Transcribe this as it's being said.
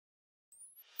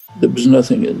there was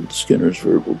nothing in Skinner's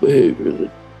verbal behavior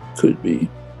that could be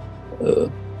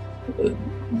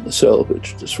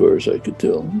salvaged, as far as I could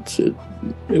tell.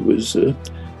 It was,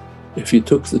 if you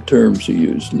took the terms he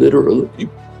used literally, it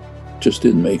just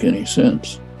didn't make any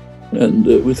sense. And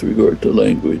with regard to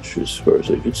language, as far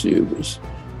as I could see, it was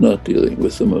not dealing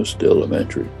with the most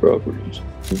elementary properties.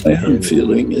 My own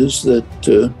feeling is that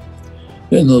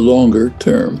in the longer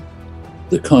term,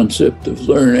 the concept of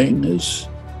learning is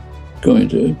going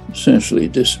to essentially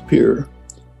disappear,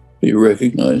 be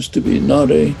recognized to be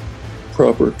not a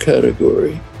proper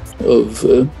category of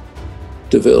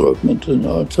development and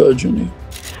autogeny.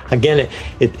 Again,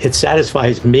 it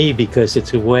satisfies me because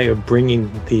it's a way of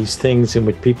bringing these things in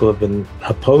which people have been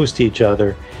opposed to each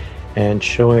other and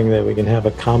showing that we can have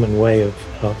a common way of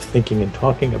thinking and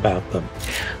talking about them.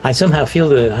 I somehow feel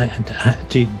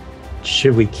that,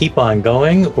 should we keep on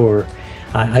going? Or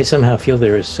I somehow feel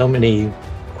there are so many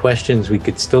questions we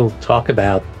could still talk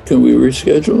about. Can we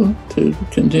reschedule to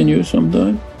continue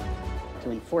sometime?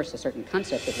 To enforce a certain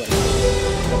concept of what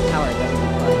power doesn't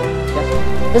imply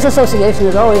justice. This association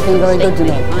has always been very good to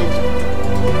me.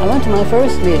 I went to my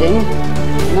first meeting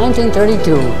in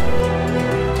 1932.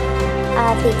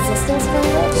 The existence of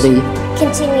language. The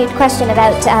continued question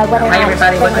about whether or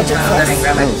not language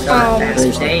exists.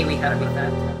 And today we had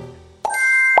that.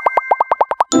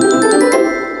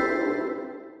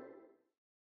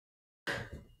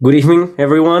 Good evening,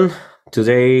 everyone.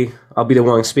 Today I'll be the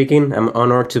one speaking. I'm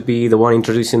honored to be the one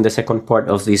introducing the second part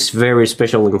of this very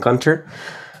special encounter.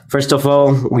 First of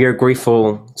all, we are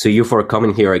grateful to you for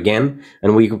coming here again,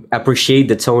 and we appreciate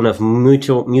the tone of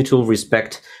mutual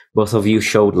respect both of you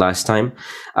showed last time.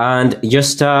 And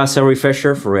just as a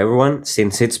refresher for everyone,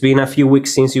 since it's been a few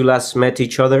weeks since you last met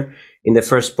each other in the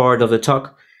first part of the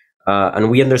talk,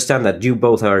 and we understand that you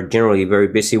both are generally very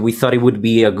busy, we thought it would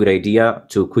be a good idea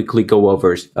to quickly go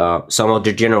over some of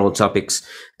the general topics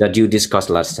that you discussed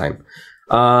last time.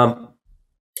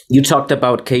 You talked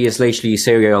about K/Lee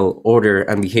serial order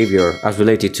and behavior as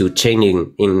related to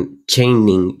chaining in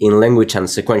language and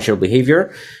sequential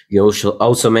behavior. You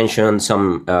also mentioned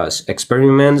some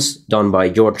experiments done by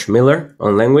George Miller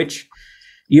on language.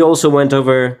 You also went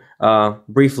over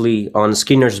briefly on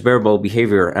Skinner's verbal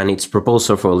behavior and its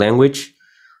proposal for language.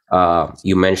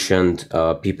 You mentioned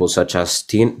people such as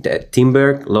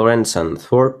Timberg, Lawrence, and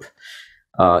Thorpe.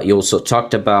 You also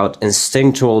talked about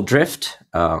instinctual drift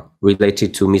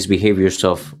related to misbehavior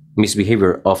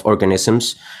of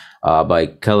organisms by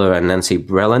Keller and Nancy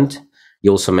Breland.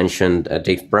 You also mentioned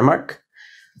Dave Bremark.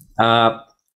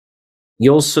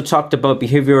 You also talked about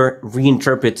behavior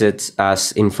reinterpreted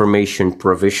as information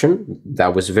provision.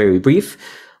 That was very brief.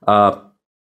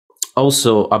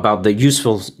 Also about the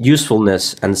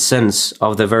usefulness and sense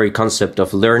of the very concept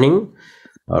of learning,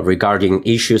 regarding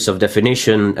issues of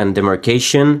definition and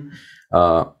demarcation,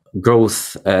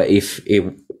 growth, if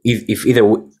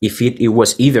it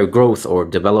was either growth or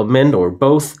development or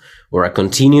both, or a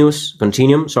continuum,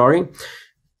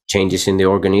 changes in the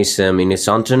organism in its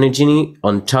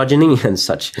ontogeny and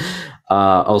such.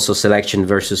 Also selection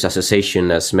versus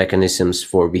association as mechanisms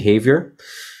for behavior.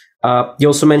 You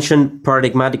also mentioned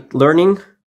paradigmatic learning,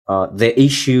 the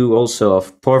issue also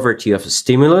of poverty of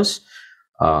stimulus,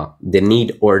 the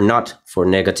need or not for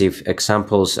negative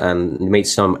examples, and made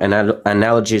some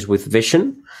analogies with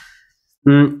vision.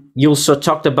 You also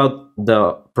talked about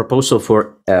the proposal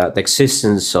for the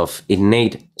existence of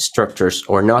innate structures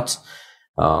or not.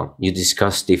 You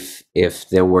discussed if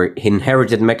there were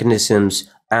inherited mechanisms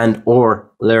and or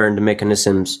learned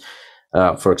mechanisms,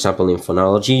 for example, in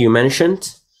phonology, you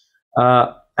mentioned.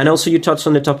 And also you touched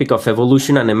on the topic of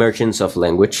evolution and emergence of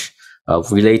language,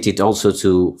 related also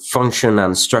to function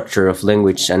and structure of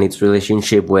language and its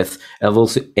relationship with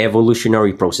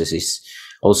evolutionary processes,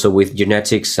 also with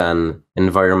genetics and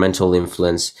environmental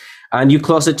influence. And you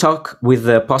closed the talk with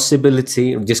the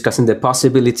possibility, discussing the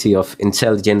possibility of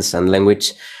intelligence and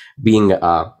language being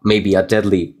maybe a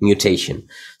deadly mutation.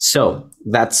 So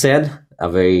that said, a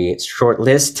very short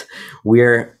list. We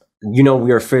are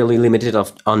fairly limited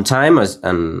on time, as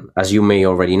you may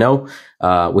already know.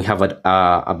 We have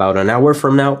about an hour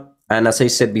from now. And as I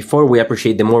said before, we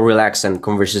appreciate the more relaxed and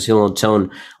conversational tone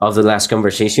of the last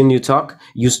conversation you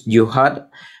had.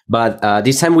 But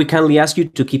this time we kindly ask you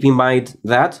to keep in mind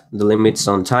that the limits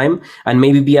on time, and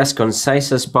maybe be as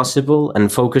concise as possible and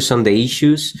focus on the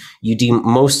issues you deem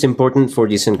most important for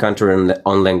this encounter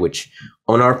on language.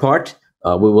 On our part,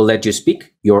 We will let you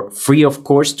speak. You're free, of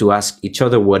course, to ask each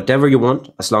other whatever you want,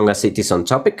 as long as it is on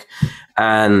topic,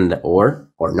 and or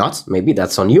not. Maybe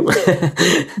that's on you.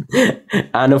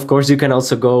 And of course, you can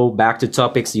also go back to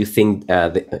topics you think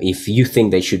if you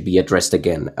think they should be addressed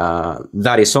again.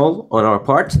 That is all on our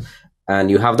part, and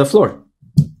you have the floor.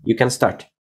 You can start.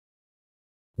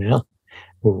 Well,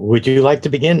 would you like to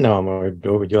begin, Noam, or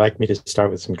would you like me to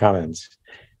start with some comments?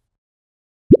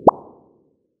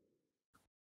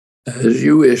 As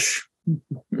you wish.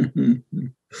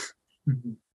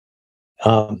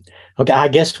 Okay, I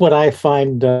guess what I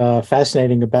find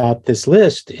fascinating about this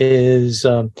list is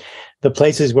the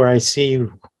places where I see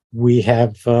we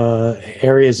have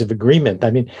areas of agreement.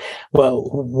 I mean, well,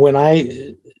 when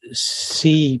I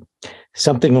see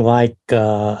something like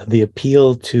the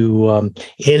appeal to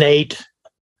innate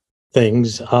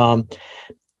things,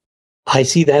 I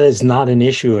see that as not an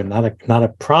issue and not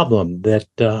a problem. That,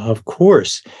 of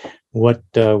course, what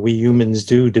we humans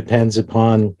do depends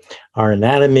upon our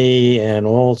anatomy and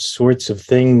all sorts of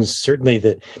things. Certainly,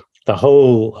 the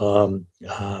whole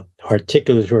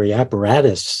articulatory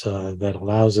apparatus that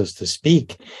allows us to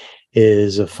speak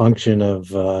is a function of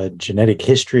genetic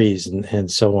histories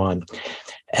and so on.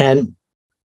 And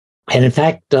in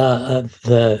fact,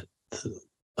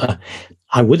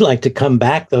 I would like to come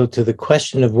back, though, to the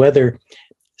question of whether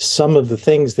some of the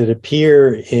things that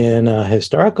appear in a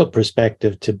historical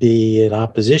perspective to be in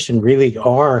opposition really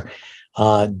are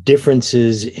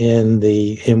differences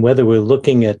in whether we're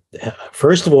looking at,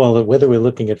 first of all, whether we're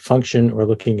looking at function or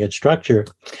looking at structure.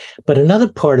 But another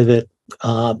part of it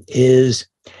is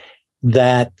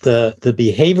that the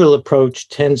behavioral approach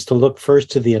tends to look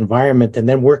first to the environment and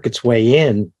then work its way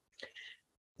in.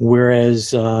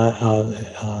 Whereas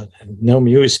Noam,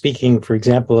 you were speaking, for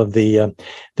example, of the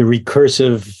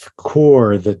recursive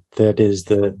core that is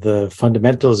the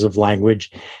fundamentals of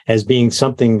language as being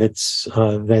something that's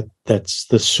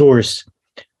the source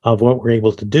of what we're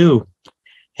able to do,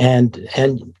 and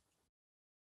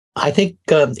I think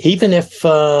even if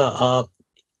all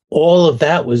of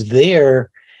that was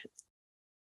there,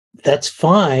 that's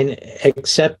fine,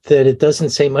 except that it doesn't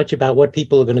say much about what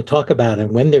people are going to talk about and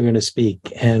when they're going to speak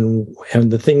and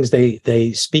the things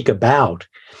they speak about.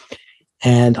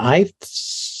 And I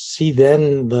see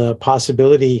then the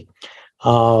possibility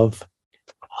of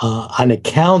an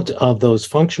account of those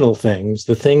functional things,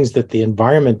 the things that the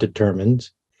environment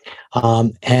determines.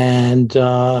 And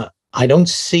I don't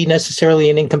see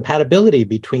necessarily an incompatibility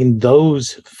between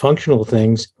those functional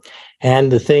things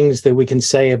and the things that we can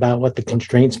say about what the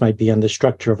constraints might be on the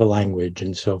structure of a language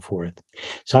and so forth.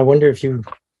 So I wonder if you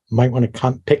might want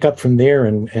to pick up from there,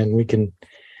 and we can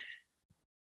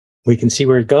see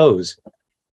where it goes.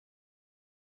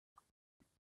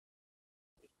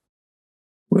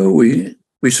 Well, we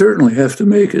certainly have to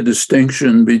make a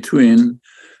distinction between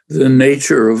the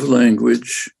nature of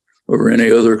language or any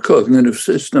other cognitive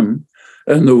system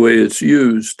and the way it's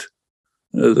used.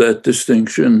 That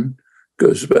distinction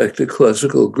goes back to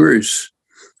classical Greece.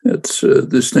 It's a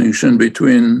distinction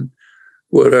between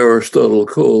what Aristotle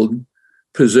called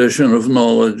possession of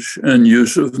knowledge and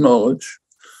use of knowledge.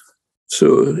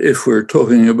 So if we're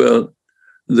talking about,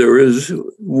 there is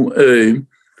a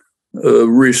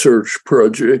research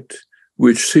project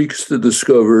which seeks to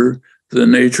discover the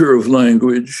nature of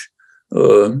language,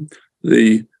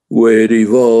 the way it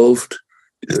evolved,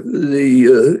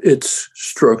 its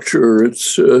structure,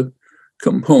 its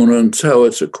components, how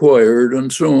it's acquired,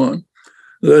 and so on.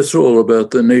 That's all about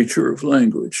the nature of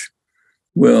language.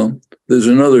 Well, there's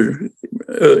another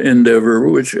endeavor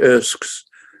which asks,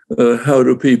 how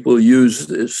do people use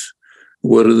this?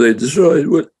 What do they decide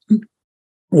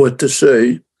what to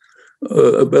say?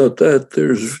 About that,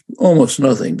 there's almost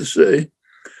nothing to say.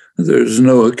 There's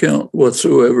no account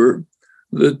whatsoever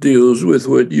that deals with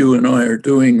what you and I are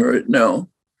doing right now.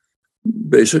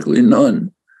 Basically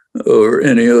none, or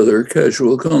any other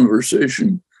casual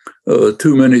conversation.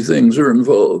 Too many things are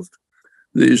involved.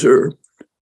 These are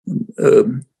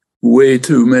way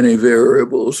too many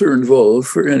variables are involved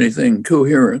for anything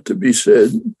coherent to be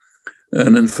said.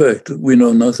 And in fact, we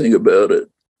know nothing about it.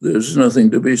 There's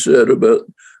nothing to be said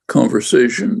about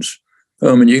conversations.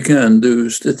 I mean, you can do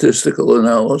statistical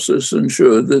analysis and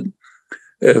show that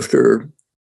after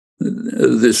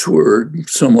this word,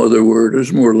 some other word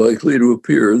is more likely to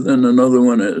appear than another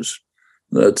one is.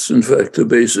 That's, in fact, the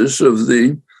basis of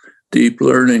the deep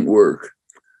learning work.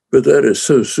 But that is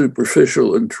so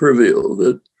superficial and trivial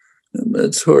that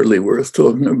it's hardly worth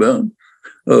talking about.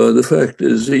 The fact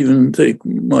is, even take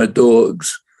my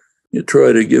dogs, you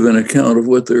try to give an account of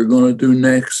what they're going to do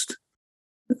next.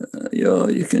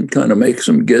 You can kind of make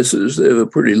some guesses. They have a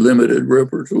pretty limited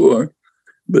repertoire.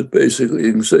 but basically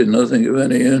you can say nothing of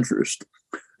any interest.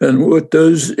 And what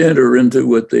does enter into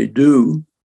what they do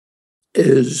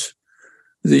is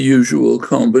the usual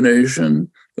combination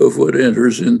of what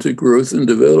enters into growth and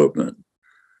development.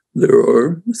 There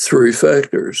are three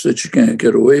factors that you can't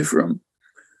get away from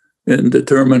in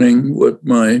determining what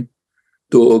my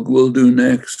dog will do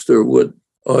next or what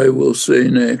I will say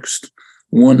next.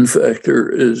 One factor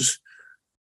is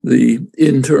the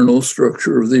internal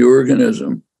structure of the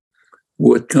organism.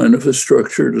 What kind of a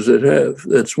structure does it have?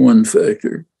 That's one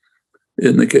factor.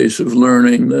 In the case of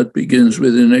learning, that begins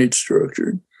with innate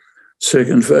structure.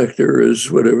 Second factor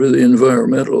is whatever the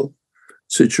environmental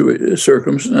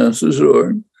circumstances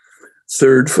are.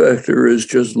 Third factor is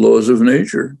just laws of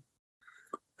nature.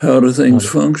 How do things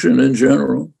function in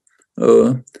general?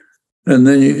 And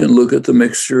then you can look at the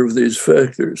mixture of these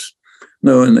factors.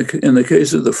 Now, in the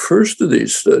case of the first of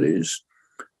these studies,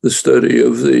 the study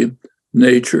of the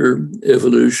nature,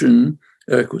 evolution,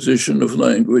 acquisition of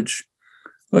language,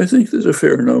 I think there's a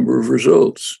fair number of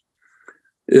results.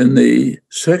 In the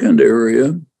second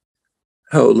area,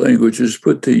 how language is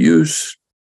put to use,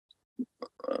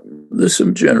 there's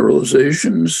some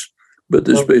generalizations, but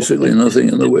there's basically nothing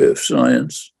in the way of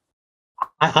science.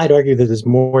 I'd argue that there's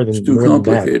more than it's too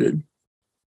complicated.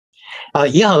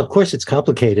 Yeah, of course it's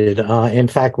complicated. In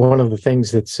fact, one of the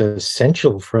things that's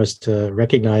essential for us to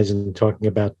recognize in talking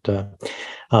about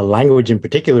language in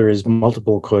particular is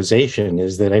multiple causation,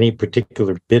 is that any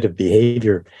particular bit of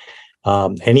behavior,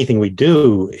 anything we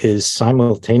do is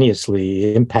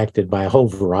simultaneously impacted by a whole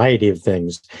variety of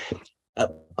things.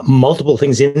 Multiple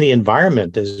things in the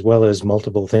environment, as well as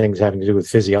multiple things having to do with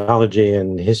physiology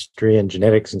and history and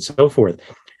genetics and so forth.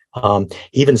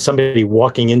 Even somebody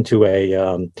walking into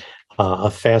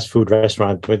a fast food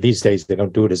restaurant, but these days they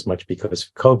don't do it as much because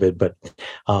of COVID, but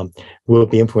will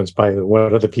be influenced by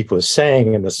what other people are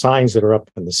saying and the signs that are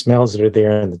up and the smells that are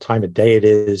there and the time of day it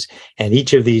is. And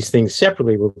each of these things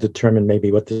separately will determine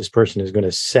maybe what this person is going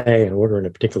to say and order in a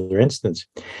particular instance.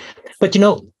 But, you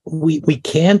know, we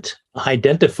can't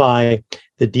identify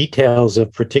the details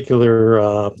of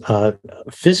particular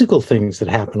physical things that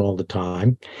happen all the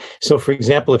time. So, for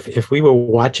example, if we were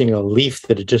watching a leaf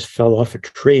that had just fell off a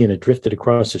tree and it drifted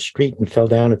across the street and fell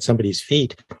down at somebody's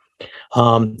feet,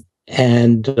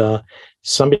 and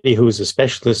somebody who is a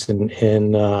specialist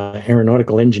in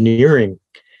aeronautical engineering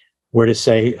were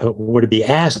to be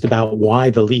asked about why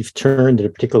the leaf turned at a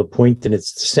particular point in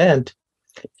its descent,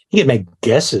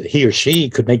 he or she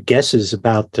could make guesses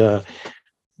about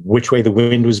which way the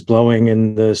wind was blowing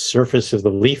and the surface of the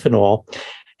leaf and all.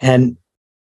 And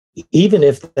even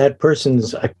if that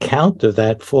person's account of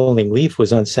that falling leaf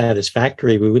was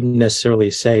unsatisfactory, we wouldn't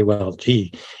necessarily say, well,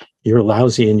 gee, you're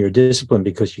lousy in your discipline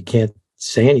because you can't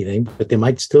say anything, but there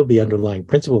might still be underlying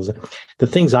principles. The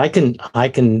things I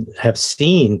can have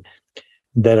seen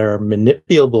that are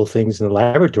manipulable things in the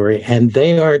laboratory, and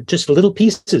they are just little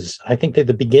pieces. I think they're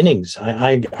the beginnings.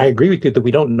 I agree with you that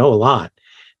we don't know a lot,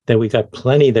 that we got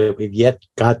plenty that we've yet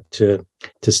got to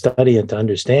study and to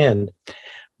understand.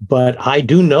 But I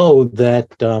do know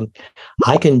that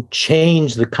I can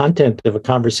change the content of a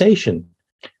conversation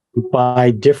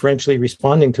by differentially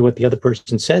responding to what the other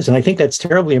person says. And I think that's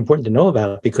terribly important to know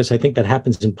about, because I think that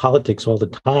happens in politics all the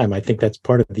time. I think that's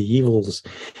part of the evils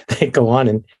that go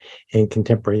on in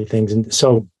contemporary things. And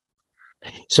so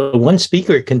one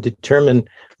speaker can determine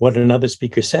what another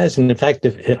speaker says. And in fact,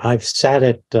 if I've sat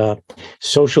at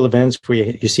social events where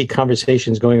you see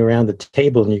conversations going around the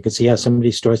table and you can see how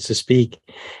somebody starts to speak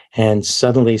and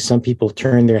suddenly some people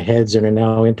turn their heads and are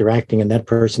now interacting, and that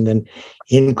person then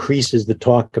increases the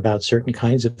talk about certain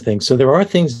kinds of things. So there are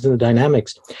things in the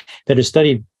dynamics that are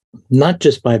studied not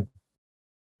just by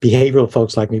behavioral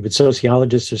folks like me, but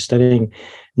sociologists are studying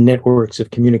networks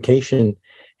of communication.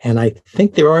 And I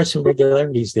think there are some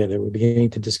regularities there that we're beginning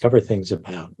to discover things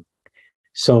about.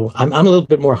 So I'm a little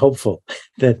bit more hopeful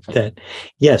that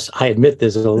yes, I admit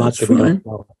there's a lot that we don't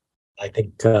know. I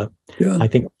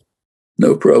think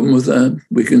no problem with that.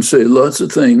 We can say lots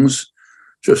of things,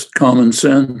 just common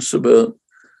sense about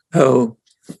how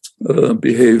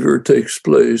behavior takes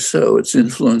place, how it's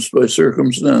influenced by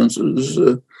circumstances,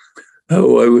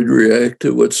 how I would react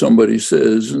to what somebody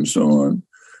says, and so on.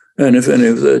 And if any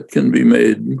of that can be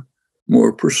made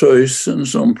more precise and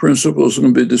some principles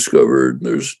can be discovered,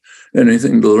 there's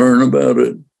anything to learn about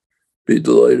it, be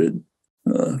delighted.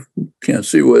 Can't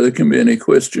see why there can be any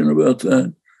question about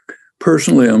that.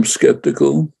 Personally, I'm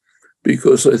skeptical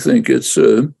because I think it's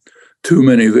a too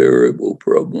many variable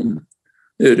problem.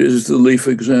 It is the leaf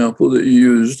example that you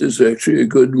used is actually a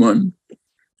good one.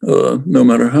 No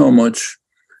matter how much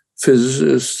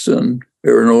physicists and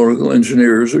aeronautical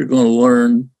engineers are going to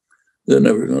learn. They're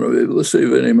never going to be able to say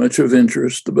very much of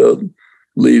interest about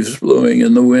leaves blowing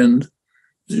in the wind.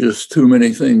 There's just too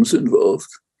many things involved.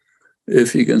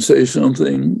 If you can say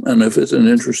something, and if it's an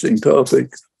interesting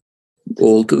topic,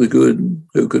 all to the good,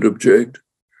 who could object?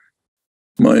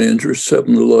 My interests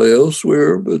happen to lie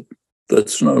elsewhere, but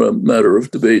that's not a matter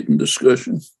of debate and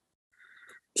discussion.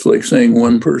 It's like saying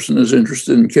one person is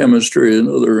interested in chemistry and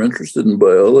another interested in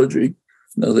biology.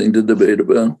 Nothing to debate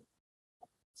about.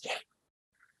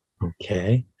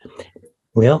 Okay.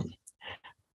 Well,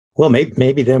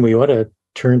 maybe then we ought to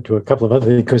turn to a couple of other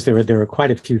things, because there were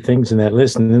quite a few things in that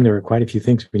list, and then there were quite a few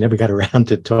things we never got around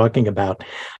to talking about.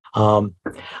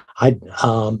 I'd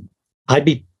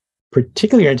be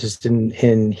particularly interested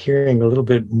in hearing a little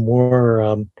bit more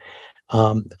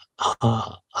of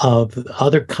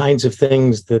other kinds of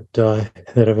things that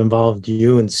have involved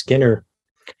you and Skinner,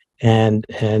 and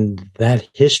that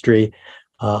history.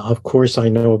 Of course, I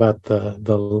know about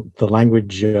the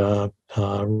language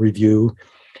review,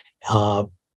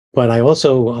 but I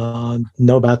also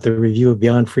know about the review of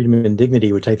Beyond Freedom and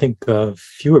Dignity, which I think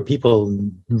fewer people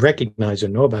recognize or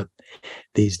know about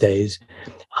these days.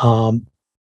 And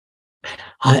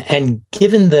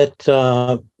given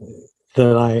that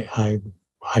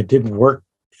I did work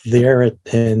there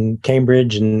in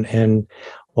Cambridge, and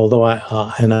although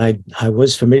I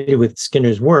was familiar with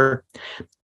Skinner's work,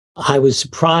 I was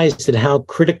surprised at how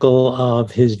critical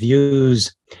of his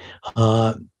views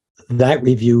that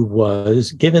review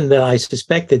was, given that I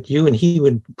suspect that you and he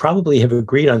would probably have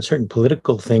agreed on certain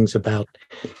political things about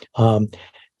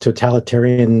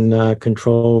totalitarian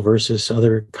control versus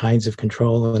other kinds of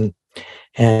control.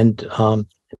 Well,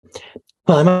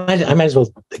 I might as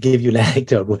well give you an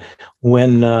anecdote.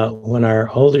 When our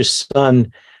older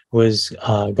son was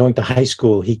going to high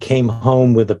school, he came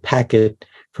home with a packet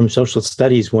from social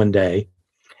studies one day,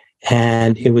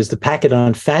 and it was the packet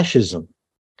on fascism.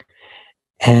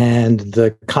 And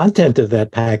the content of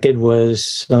that packet was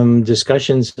some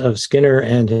discussions of Skinner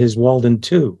and his Walden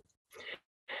 2.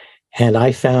 And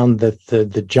I found that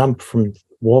the jump from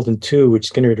Walden 2, which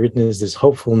Skinner had written as this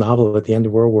hopeful novel at the end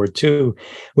of World War II,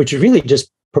 which is really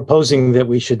just proposing that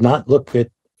we should not look at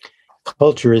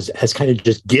culture as kind of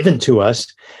just given to us,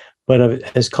 but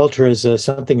as culture as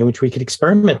something in which we could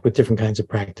experiment with different kinds of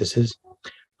practices.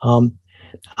 I'm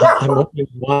wondering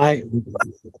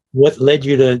what led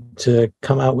you to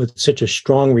come out with such a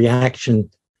strong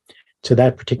reaction to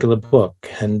that particular book,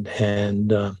 and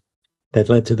that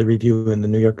led to the review in the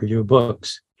New York Review of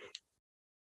Books.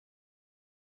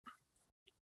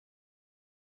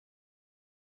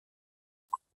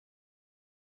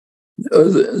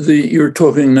 You're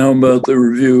talking now about the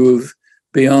review of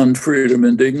Beyond Freedom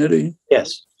and Dignity?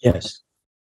 Yes, yes.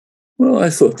 Well, I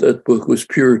thought that book was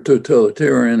pure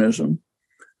totalitarianism.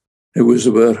 It was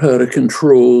about how to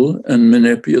control and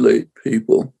manipulate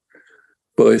people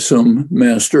by some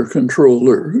master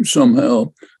controller who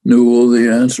somehow knew all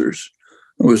the answers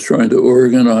and was trying to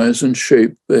organize and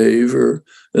shape behavior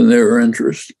in their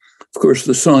interest. Of course,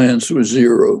 the science was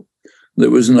zero. There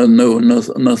was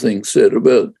nothing said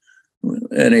about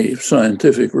any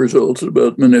scientific results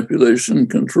about manipulation and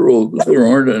control, but there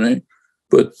aren't any.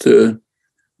 But the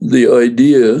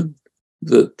idea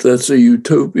that that's a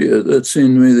utopia, that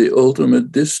seemed to me the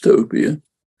ultimate dystopia.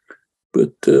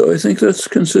 But I think that's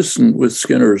consistent with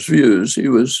Skinner's views.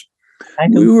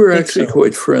 We were actually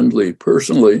quite friendly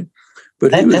personally,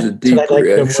 but he was a deep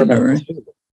reactionary.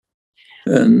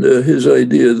 And his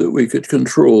idea that we could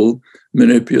control,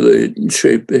 manipulate, and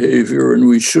shape behavior, and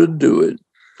we should do it,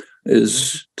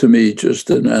 is, to me,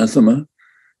 just anathema,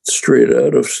 straight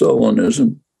out of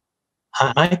Stalinism.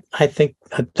 I think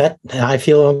that I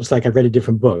feel almost like I read a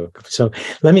different book. So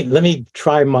let me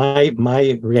try my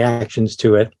reactions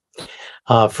to it.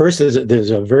 First, there's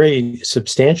a very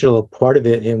substantial part of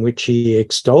it in which he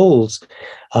extols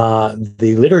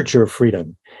the literature of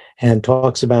freedom and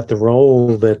talks about the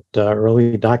role that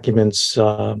early documents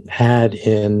had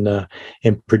in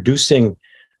producing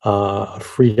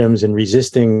freedoms and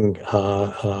resisting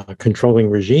controlling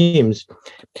regimes.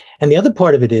 And the other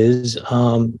part of it is,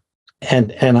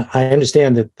 and I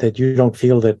understand that you don't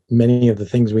feel that many of the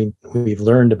things we've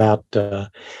learned about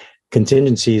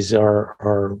contingencies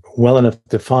are well enough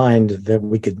defined that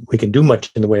we can do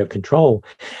much in the way of control.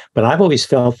 But I've always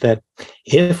felt that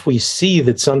if we see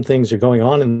that some things are going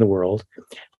on in the world,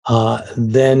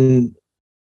 then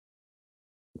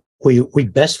we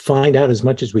best find out as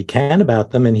much as we can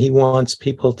about them. And he wanted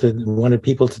people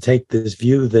to take this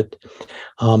view that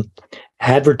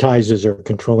advertisers are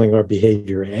controlling our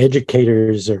behavior,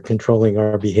 educators are controlling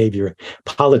our behavior,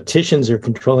 politicians are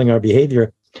controlling our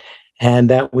behavior. and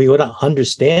that we ought to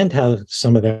understand how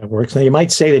some of that works. Now, you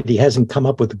might say that he hasn't come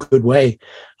up with a good way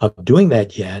of doing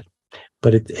that yet,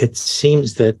 but it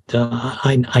seems that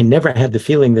I never had the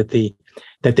feeling that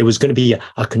there was going to be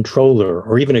a controller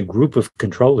or even a group of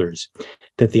controllers,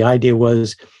 that the idea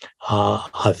was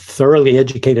a thoroughly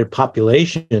educated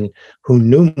population who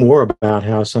knew more about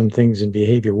how some things in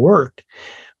behavior worked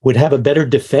would have a better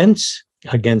defense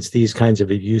against these kinds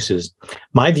of abuses.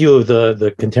 My view of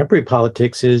the contemporary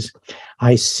politics is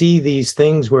I see these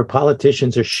things where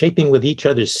politicians are shaping with each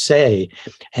other's say,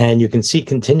 and you can see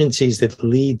contingencies that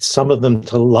lead some of them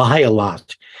to lie a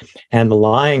lot. And the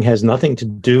lying has nothing to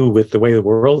do with the way the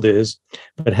world is,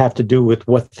 but have to do with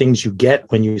what things you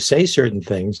get when you say certain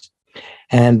things.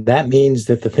 And that means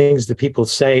that the things that people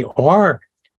say are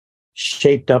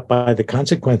shaped up by the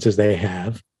consequences they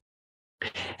have.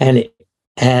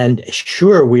 And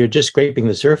sure, we are just scraping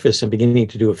the surface and beginning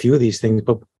to do a few of these things,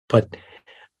 but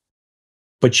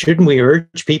shouldn't we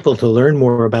urge people to learn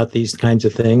more about these kinds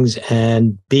of things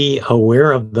and be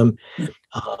aware of them?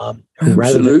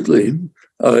 Absolutely.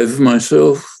 I've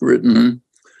myself written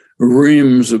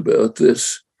reams about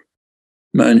this: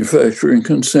 manufacturing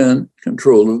consent,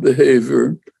 control of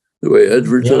behavior, the way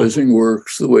advertising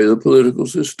works, the way the political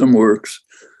system works.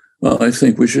 I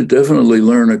think we should definitely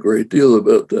learn a great deal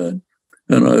about that.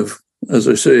 And I've, as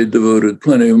I say, devoted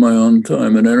plenty of my own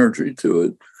time and energy to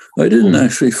it. I didn't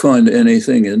actually find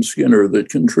anything in Skinner that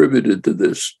contributed to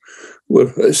this.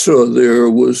 What I saw there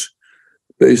was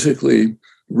basically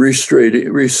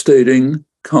restating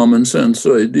common sense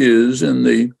ideas in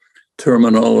the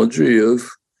terminology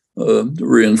of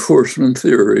reinforcement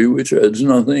theory, which adds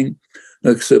nothing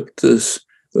except this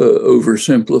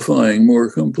oversimplifying more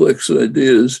complex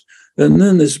ideas. And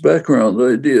then this background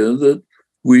idea that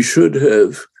we should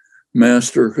have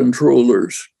master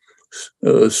controllers,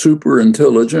 super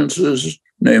intelligences,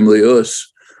 namely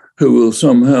us, who will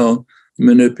somehow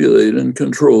manipulate and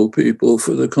control people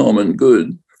for the common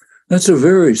good. That's a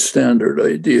very standard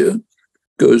idea.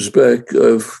 Goes back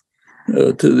to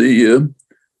the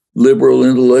liberal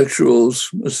intellectuals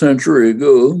a century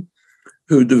ago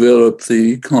who developed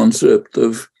the concept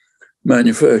of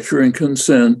manufacturing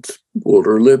consent,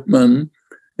 Walter Lippmann,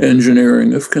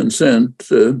 engineering of consent,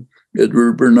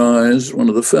 Edward Bernays, one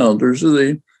of the founders of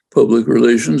the public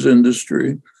relations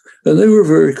industry. And they were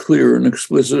very clear and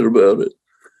explicit about it.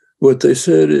 What they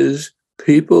said is,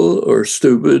 people are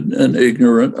stupid and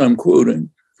ignorant. I'm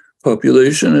quoting,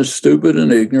 population is stupid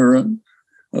and ignorant.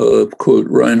 Quote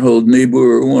Reinhold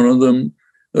Niebuhr, one of them,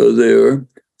 they are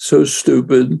so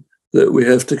stupid that we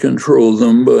have to control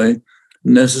them by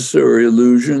necessary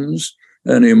illusions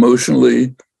and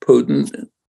emotionally potent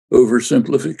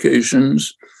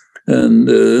oversimplifications. And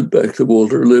back to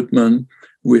Walter Lippmann,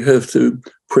 we have to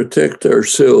protect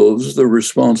ourselves, the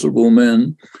responsible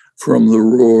men, from the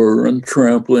roar and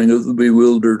trampling of the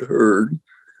bewildered herd.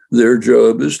 Their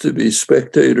job is to be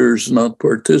spectators, not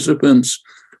participants.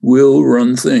 We'll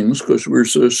run things because we're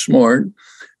so smart,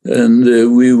 and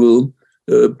we will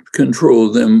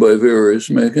control them by various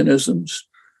mechanisms.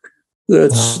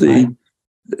 That's the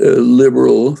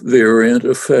liberal variant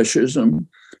of fascism.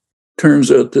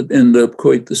 Turns out to end up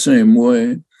quite the same way.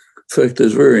 In fact,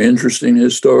 there's very interesting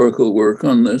historical work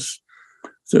on this.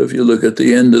 So if you look at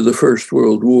the end of the First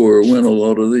World War, when a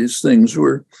lot of these things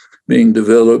were being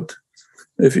developed,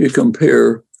 if you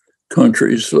compare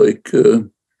countries like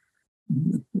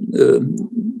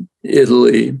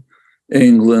Italy,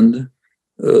 England,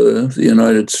 the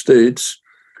United States,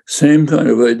 same kind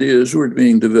of ideas were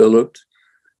being developed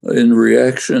in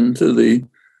reaction to the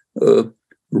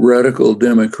radical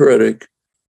democratic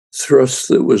thrust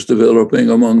that was developing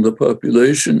among the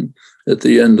population at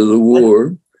the end of the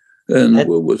war. And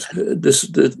what was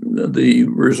the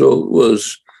result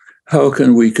was, how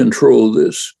can we control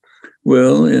this?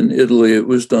 Well, in Italy, it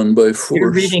was done by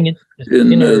force. In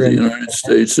the United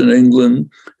States and England,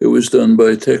 it was done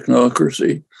by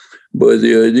technocracy, by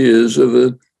the ideas of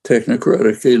a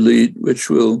technocratic elite, which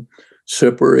will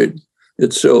separate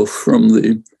itself from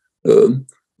the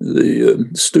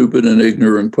stupid and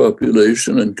ignorant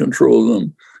population and control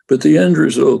them. But the end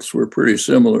results were pretty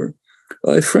similar.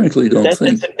 I frankly don't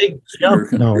think Skinner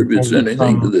contributes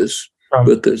anything to this,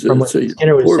 but it's a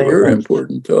very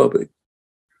important topic.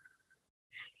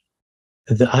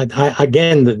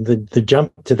 Again, the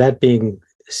jump to that being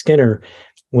Skinner,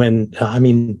 when,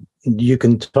 you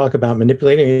can talk about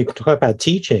manipulating, you can talk about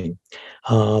teaching.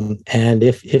 And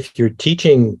if you're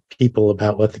teaching people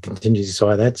about what the contingencies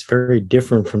are, that's very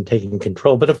different from taking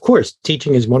control. But of course,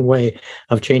 teaching is one way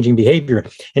of changing behavior.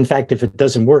 In fact, if it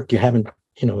doesn't work, you haven't,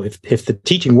 if the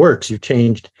teaching works, you've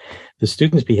changed the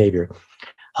student's behavior.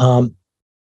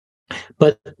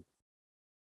 But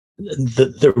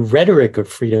the rhetoric of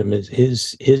freedom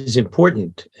is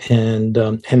important, and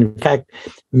in fact,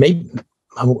 maybe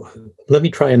let me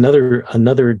try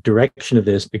another direction of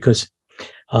this, because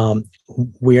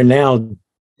we are now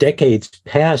decades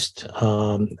past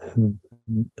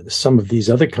some of these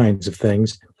other kinds of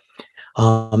things,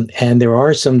 and there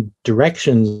are some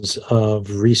directions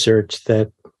of research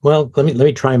that, well, let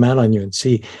me try them out on you and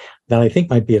see, that I think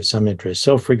might be of some interest.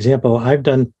 So, for example, I've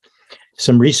done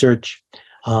some research,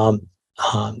 and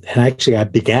actually I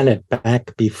began it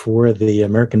back before the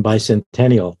American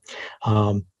Bicentennial.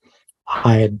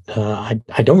 I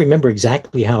don't remember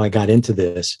exactly how I got into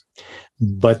this,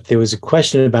 but there was a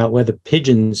question about whether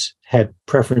pigeons had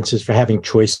preferences for having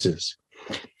choices.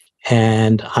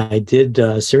 And I did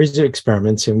a series of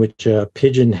experiments in which a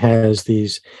pigeon has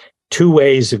these two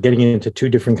ways of getting into two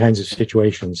different kinds of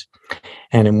situations.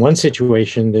 And in one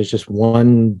situation, there's just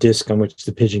one disc on which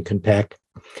the pigeon can peck,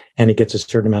 and it gets a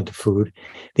certain amount of food.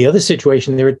 The other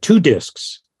situation, there are two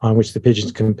discs on which the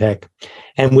pigeons can peck,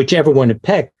 and whichever one it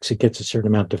pecks, it gets a certain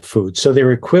amount of food. So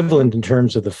they're equivalent in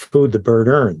terms of the food the bird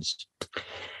earns.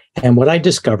 And what I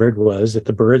discovered was that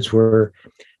the birds were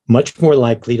much more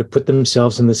likely to put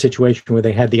themselves in the situation where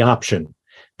they had the option.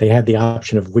 They had the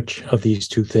option of which of these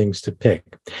two things to pick.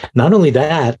 Not only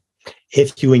that,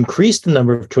 if you increased the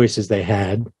number of choices they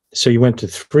had, so you went to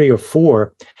 3 or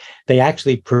 4, they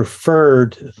actually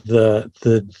preferred the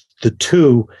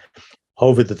 2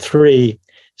 over the 3,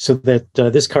 so that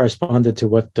this corresponded to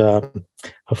what a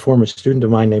former student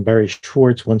of mine named Barry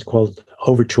Schwartz once called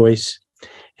overchoice,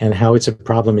 and how it's a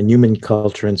problem in human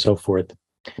culture and so forth.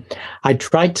 I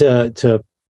tried to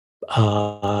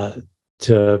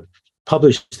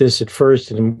publish this at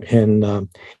first in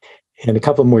a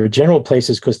couple more general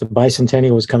places, because the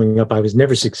bicentennial was coming up. I was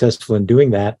never successful in doing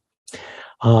that,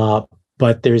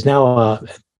 but there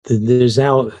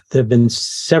have been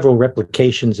several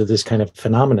replications of this kind of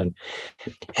phenomenon,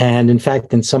 and in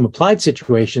fact, in some applied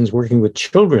situations, working with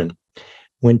children,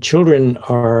 when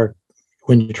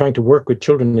you're trying to work with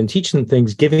children and teach them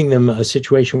things, giving them a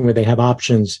situation where they have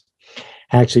options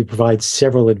actually provides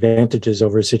several advantages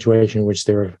over a situation in which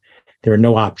there are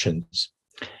no options.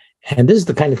 And this is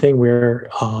the kind of thing where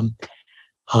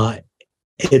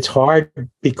it's hard,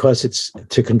 because it's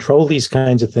to control these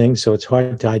kinds of things. So it's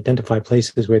hard to identify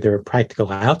places where there are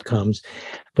practical outcomes.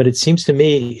 But it seems to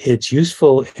me it's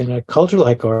useful in a culture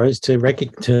like ours to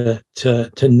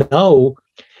know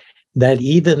that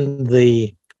even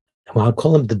I'll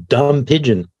call him the dumb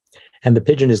pigeon, and the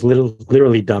pigeon is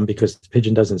literally dumb because the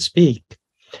pigeon doesn't speak,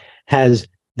 has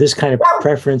this kind of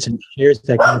preference and shares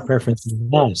that kind of preference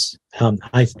with us.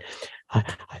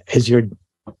 Is your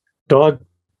dog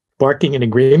barking in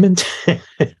agreement?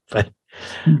 But,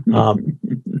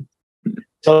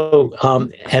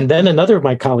 and then another of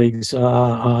my colleagues,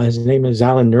 his name is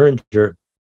Alan Nuringer,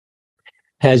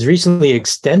 has recently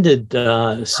extended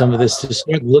some of this to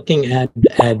start looking at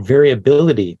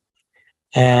variability.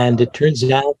 And it turns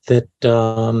out that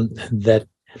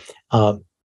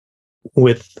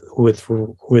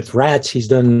with rats he's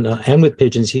done, and with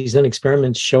pigeons he's done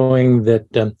experiments showing that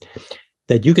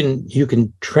you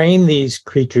can train these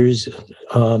creatures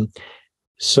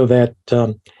so that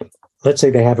let's say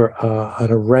they have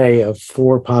an array of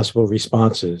 4 possible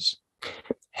responses,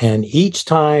 and each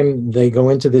time they go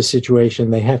into this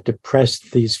situation they have to press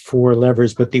these 4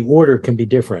 levers, but the order can be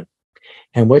different.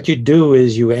 And what you do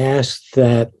is you ask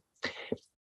that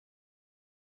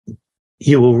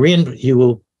you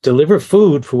will deliver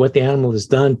food for what the animal has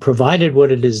done, provided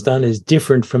what it has done is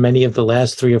different from any of the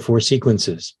last 3 or 4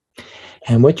 sequences.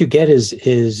 And what you get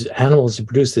is animals that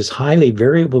produce this highly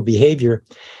variable behavior.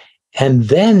 And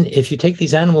then if you take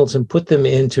these animals and put them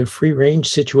into free-range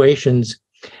situations,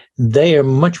 they are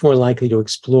much more likely to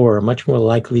explore, much more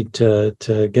likely to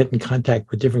get in contact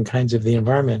with different kinds of the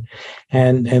environment.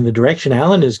 And the direction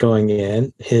Alan is going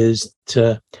in is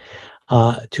to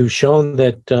show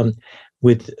that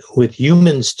with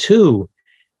humans too,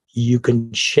 you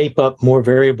can shape up more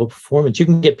variable performance. You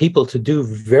can get people to do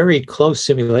very close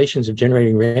simulations of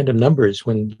generating random numbers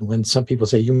when some people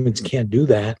say humans can't do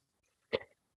that.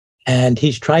 And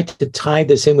he's tried to tie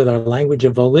this in with our language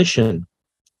of volition.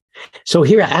 So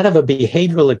here, out of a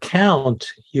behavioral account,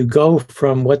 you go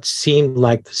from what seemed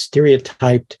like the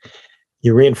stereotyped,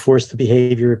 you reinforce the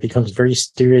behavior, it becomes very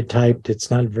stereotyped,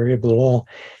 it's not variable at all,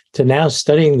 to now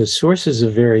studying the sources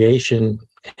of variation.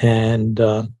 And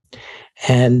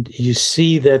you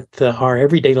see that our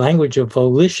everyday language of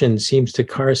volition seems to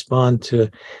correspond to,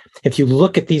 if you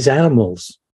look at these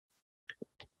animals,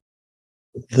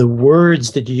 the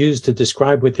words that you use to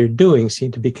describe what they're doing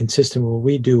seem to be consistent with what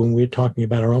we do when we're talking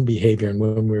about our own behavior and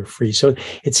when we're free. So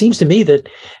it seems to me that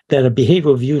a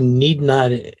behavioral view need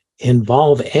not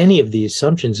involve any of the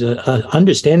assumptions.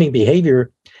 Understanding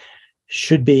behavior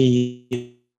should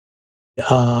be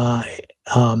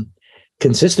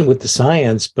consistent with the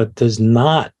science, but does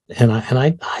not, and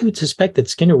I would suspect that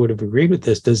Skinner would have agreed with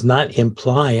this, does not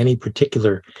imply any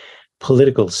particular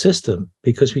political system,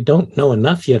 because we don't know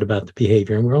enough yet about the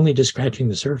behavior and we're only just scratching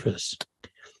the surface.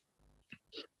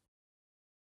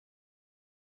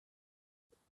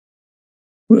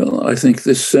 Well, I think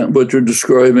this, what you're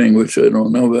describing, which I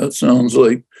don't know about, sounds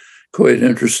like quite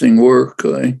interesting work.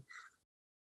 I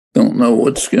don't know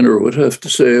what Skinner would have to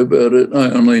say about it.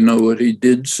 I only know what he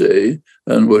did say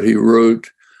and what he wrote.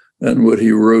 And what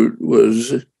he wrote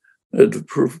was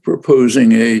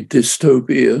proposing a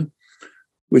dystopia,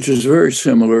 which is very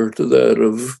similar to that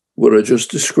of what I just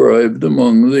described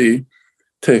among the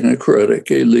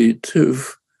technocratic elite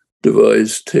who've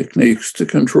devised techniques to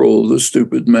control the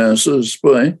stupid masses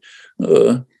by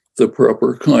the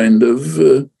proper kind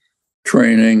of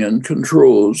training and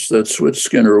controls. That's what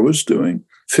Skinner was doing.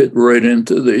 Fit right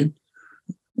into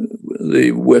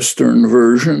the Western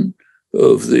version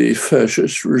of the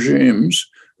fascist regimes,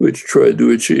 which tried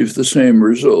to achieve the same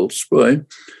results by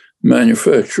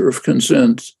manufacture of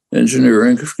consent,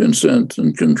 engineering of consent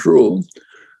and control.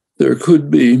 There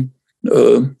could be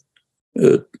the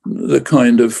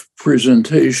kind of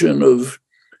presentation of,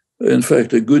 in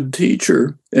fact, a good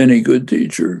teacher, any good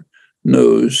teacher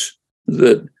knows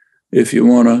that if you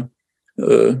want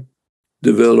to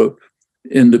develop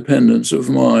independence of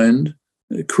mind,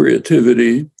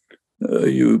 creativity,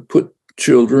 you put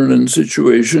children in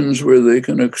situations where they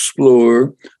can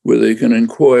explore, where they can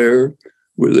inquire,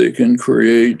 where they can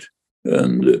create,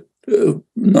 and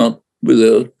not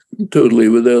totally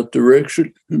without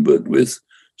direction, but with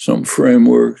some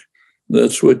framework.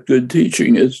 That's what good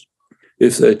teaching is.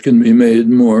 If that can be made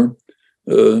more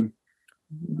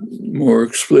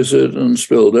explicit and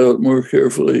spelled out more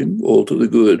carefully, all to the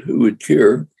good. Who would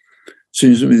care?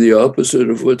 Seems to me the opposite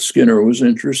of what Skinner was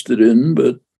interested in,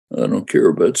 but I don't care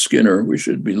about Skinner. We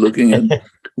should be looking at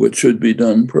what should be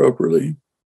done properly.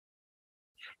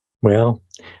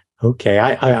 Okay.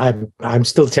 I'm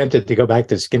still tempted to go back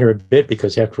to Skinner a bit,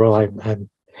 because after all,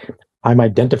 I'm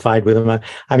identified with him. I'm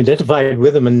identified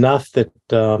with him enough that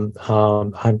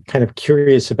I'm kind of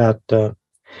curious about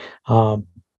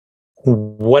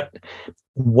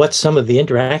what some of the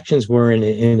interactions were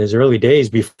in his early days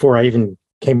before I even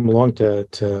came along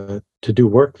to do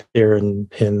work there in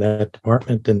that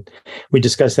department. And we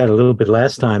discussed that a little bit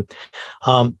last time.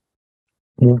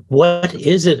 What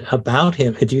is it about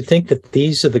him? Do you think that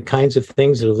these are the kinds of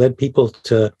things that have led people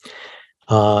to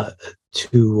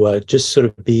just sort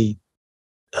of be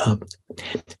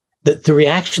the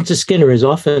reaction to Skinner is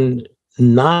often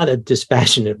not a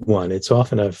dispassionate one. It's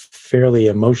often a fairly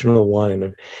emotional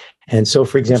one. And so,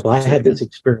 for example, I had this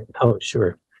experience. Oh,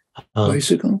 sure.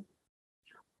 Bicycle?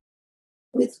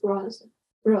 With Rosa.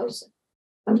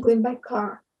 I'm going by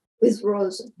car with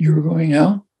Rosa. You're going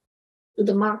out? To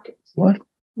the market. What?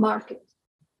 Market.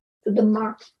 To the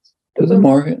market. To the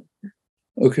market?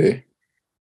 Okay.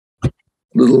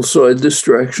 Little side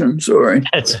distraction, sorry.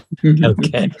 That's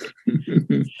okay.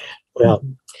 Well,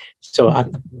 so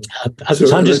I'm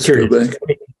just curious.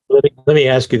 Let me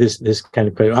ask you this kind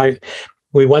of question.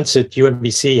 We once at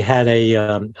UMBC had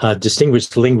a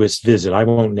distinguished linguist visit. I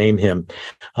won't name him.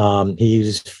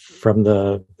 He's from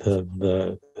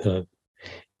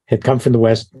had come from the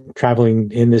West,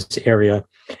 traveling in this area,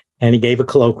 and he gave a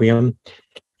colloquium.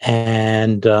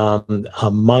 And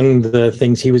among the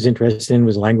things he was interested in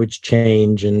was language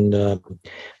change and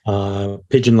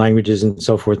pidgin languages and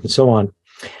so forth and so on.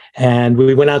 And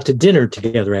we went out to dinner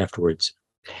together afterwards.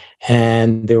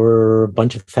 And there were a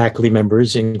bunch of faculty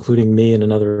members, including me and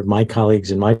another of my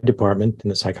colleagues in my department, in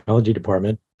the psychology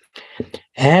department.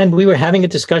 And we were having a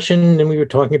discussion, and we were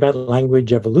talking about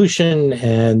language evolution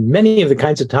and many of the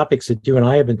kinds of topics that you and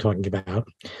I have been talking about.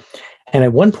 And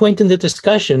at one point in the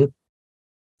discussion,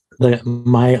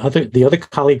 the other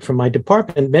colleague from my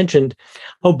department mentioned,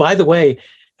 oh, by the way,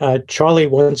 Charlie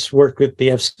once worked with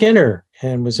B.F. Skinner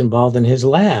and was involved in his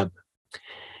lab.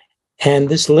 And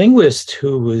this linguist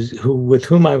with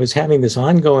whom I was having this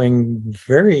ongoing,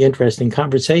 very interesting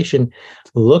conversation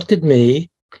looked at me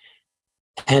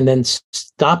and then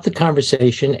stopped the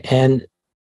conversation and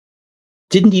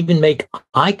didn't even make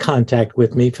eye contact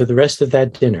with me for the rest of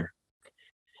that dinner.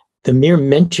 The mere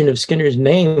mention of Skinner's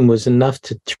name was enough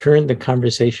to turn the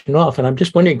conversation off. And I'm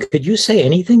just wondering, could you say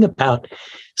anything about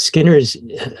Skinner's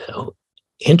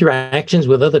interactions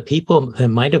with other people that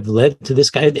might have led to this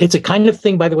guy. It's a kind of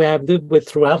thing, by the way, I've lived with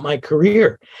throughout my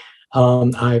career. I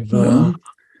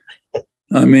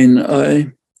mean,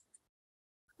 I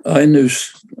knew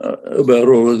about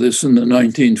all of this in the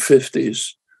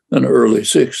 1950s and early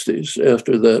 60s.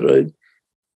 After that, I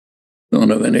don't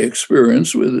have any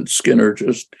experience with it. Skinner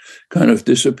just kind of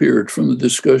disappeared from the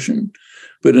discussion.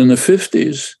 But in the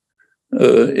 50s,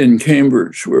 in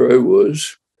Cambridge, where I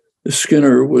was,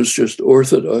 Skinner was just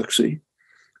orthodoxy.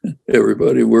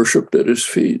 Everybody worshipped at his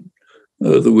feet.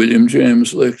 The William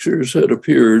James lectures had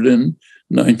appeared in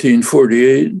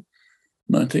 1948,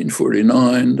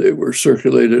 1949. They were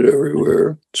circulated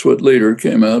everywhere. It's what later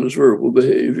came out as verbal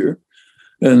behavior.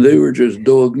 And they were just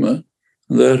dogma.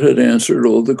 That had answered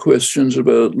all the questions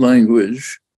about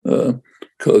language,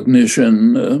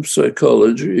 cognition,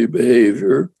 psychology,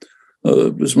 behavior.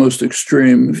 It was most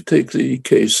extreme. If you take the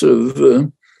case of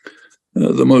the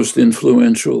most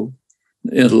influential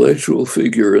intellectual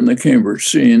figure in the Cambridge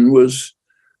scene was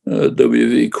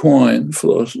W.V. Quine,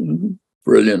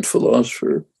 brilliant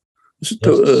philosopher,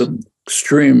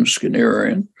 extreme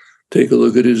Skinnerian. Take a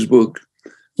look at his book,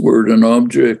 Word and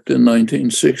Object, in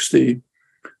 1960.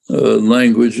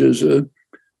 Language is a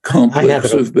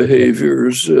complex of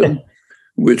behaviors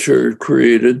which are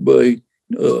created by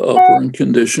operant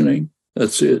conditioning.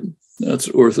 That's it. That's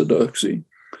orthodoxy.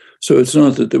 So it's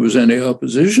not that there was any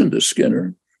opposition to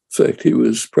Skinner. In fact, he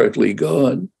was practically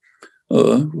God.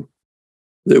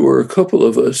 There were a couple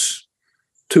of us,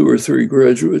 2 or 3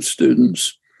 graduate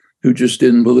students, who just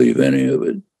didn't believe any of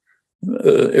it.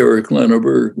 Eric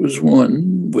Lenneberg was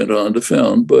one, went on to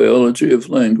found Biology of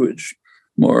Language.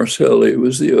 Morris Halley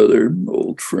was the other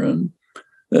old friend.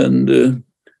 And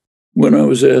when I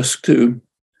was asked to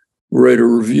write a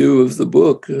review of the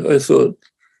book, I thought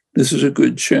this is a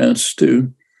good chance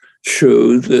to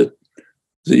show that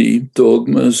the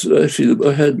dogmas, actually,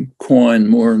 I had Quine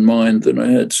more in mind than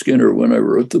I had Skinner when I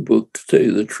wrote the book, to tell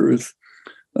you the truth.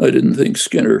 I didn't think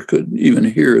Skinner could even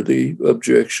hear the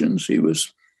objections. He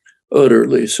was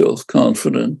utterly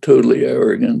self-confident, totally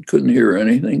arrogant, couldn't hear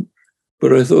anything.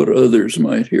 But I thought others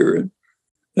might hear it.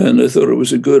 And I thought it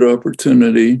was a good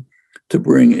opportunity to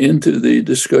bring into the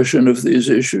discussion of these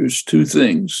issues 2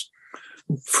 things.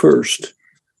 First,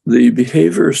 the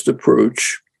behaviorist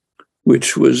approach,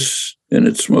 which was in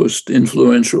its most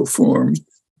influential form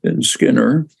in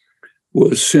Skinner,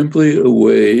 was simply a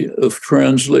way of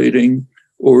translating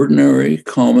ordinary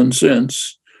common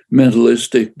sense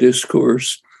mentalistic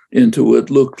discourse into what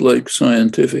looked like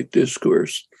scientific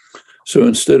discourse. So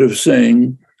instead of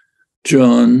saying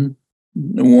John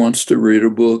wants to read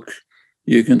a book,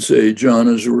 you can say John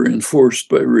is reinforced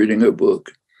by reading a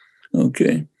book.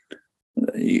 Okay.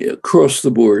 Across the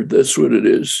board, that's what it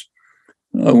is.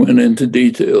 I went into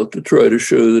detail to try to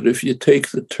show that if you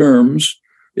take the terms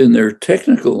in their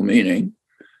technical meaning,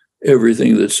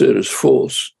 everything that's said is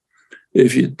false.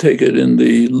 If you take it in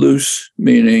the loose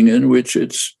meaning, in which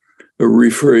it's a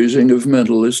rephrasing of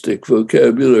mentalistic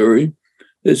vocabulary,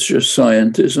 it's just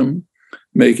scientism,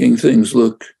 making things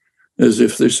look as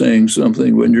if they're saying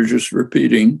something when you're just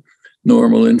repeating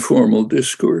normal, informal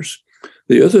discourse.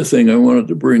 The other thing I wanted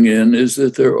to bring in is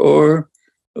that there are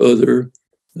other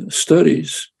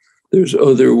studies. There's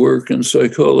other work in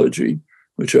psychology,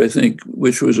 which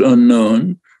was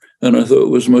unknown, and I thought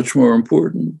was much more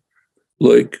important,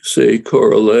 like, say,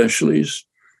 Carl Ashley's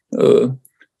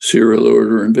serial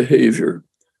order and behavior.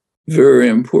 Very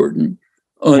important.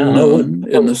 Unknown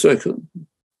in the psycho,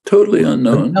 totally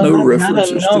unknown, no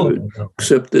references to it,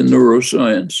 except in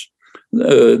neuroscience.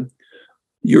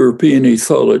 European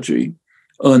ethology,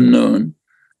 unknown.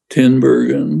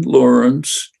 Tinbergen,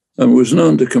 Lawrence, and was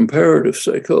known to comparative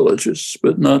psychologists,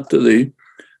 but not to the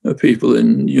people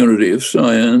in Unity of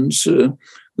Science, the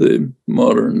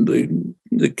modern,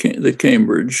 the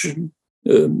Cambridge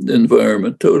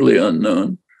environment, totally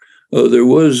unknown. There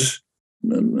was,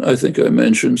 I think I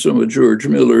mentioned some of George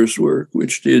Miller's work,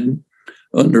 which did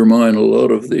undermine a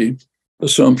lot of the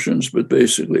assumptions, but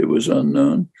basically it was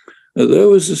unknown. That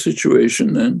was the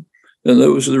situation then, and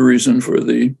that was the reason for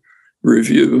the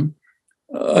review.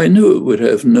 I knew it would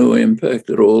have no impact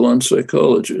at all on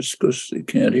psychologists because they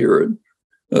can't hear it.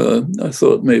 I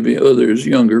thought maybe others,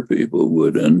 younger people,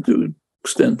 would, and to an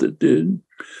extent it did.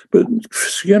 But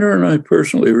Skinner and I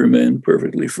personally remained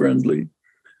perfectly friendly.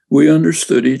 We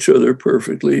understood each other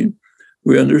perfectly.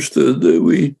 We understood that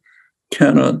we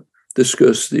cannot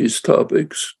discuss these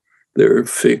topics. They're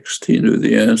fixed. He knew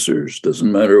the answers.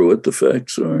 Doesn't matter what the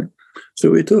facts are.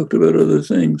 So we talked about other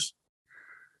things.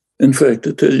 In fact,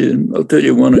 I'll tell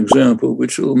you one example,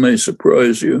 which may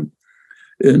surprise you.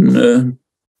 In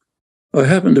I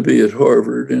happened to be at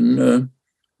Harvard in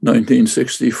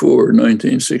 1964,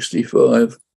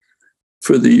 1965.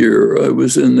 For the year, I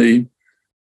was in a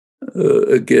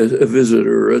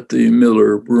visitor at the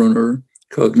Miller-Brunner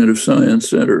Cognitive Science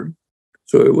Center.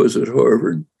 So I was at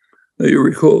Harvard. Now, you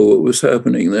recall what was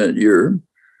happening that year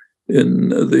in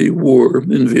the war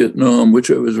in Vietnam,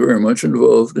 which I was very much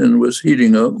involved in, was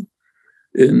heating up.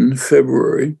 In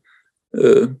February,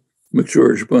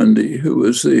 McGeorge Bundy, who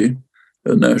was the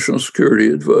national security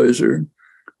advisor,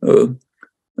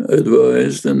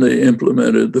 advised, and they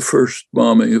implemented the first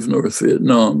bombing of North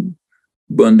Vietnam.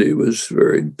 Bundy was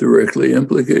very directly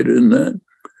implicated in that.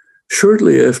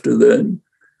 Shortly after that,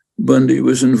 Bundy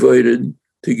was invited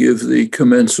to give the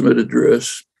commencement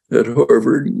address at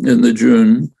Harvard in the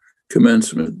June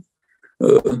commencement.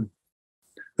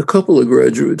 A couple of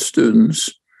graduate students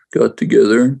got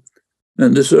together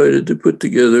and decided to put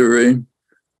together a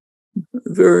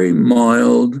very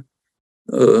mild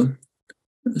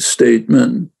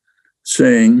statement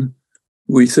saying,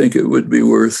 we think it would be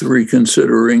worth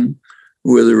reconsidering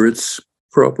whether it's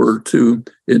proper to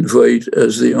invite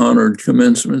as the honored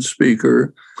commencement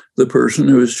speaker the person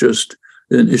who has just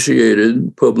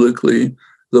initiated publicly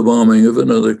the bombing of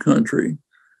another country.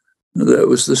 That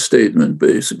was the statement,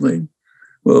 basically.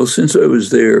 Well, since I was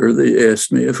there, they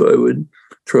asked me if I would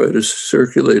try to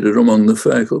circulate it among the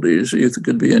faculty to see if there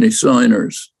could be any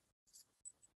signers.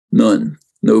 None.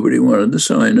 Nobody wanted to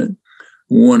sign it.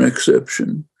 One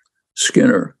exception,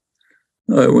 Skinner.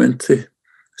 I went to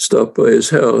stop by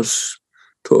his house,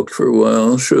 talked for a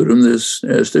while, showed him this,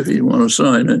 asked if he'd want to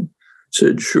sign it,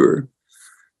 said sure.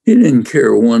 He didn't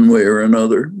care one way or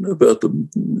another about the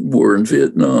war in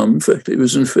Vietnam. In fact, he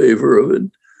was in favor of it,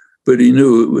 but he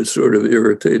knew it would sort of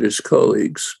irritate his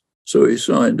colleagues, so he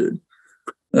signed it.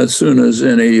 As soon as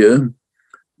any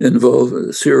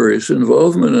serious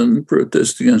involvement in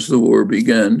protest against the war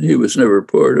began, he was never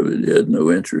part of it. He had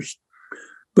no interest.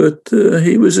 But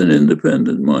he was an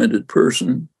independent-minded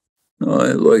person.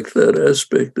 I liked that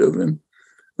aspect of him.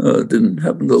 Didn't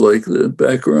happen to like the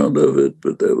background of it,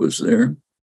 but that was there.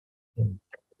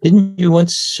 Didn't you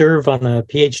once serve on a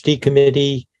PhD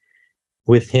committee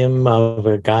with him of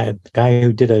a guy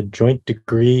who did a joint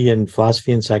degree in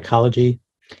philosophy and psychology?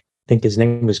 I think his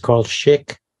name was Carl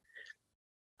Schick.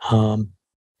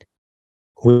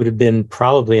 Would have been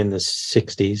probably in the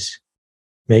 60s,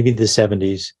 maybe the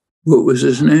 70s. What was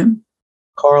his name?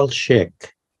 Carl Schick.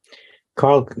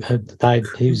 Carl died.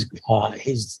 He's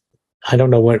I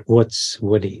don't know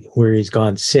where he's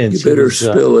gone since. You better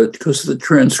spell it, because the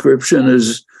transcription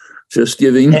is just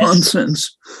giving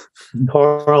nonsense.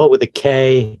 Carl with a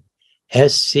K,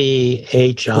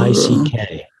 Schicck.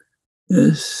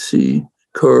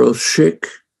 Carl Schick.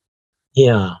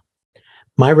 Yeah.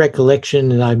 My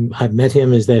recollection, and I met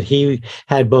him, is that he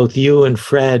had both you and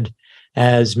Fred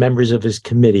as members of his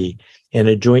committee in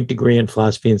a joint degree in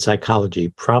philosophy and psychology.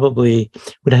 Probably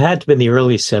would have had to be in the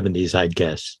early 70s, I'd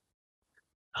guess.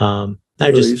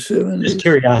 Just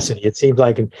curiosity. It seems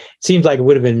like it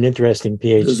would have been an interesting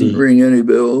PhD. Doesn't ring any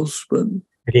bells, but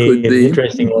could be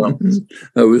interesting.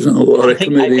 I was on a lot of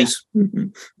committees.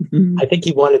 I think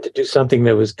he wanted to do something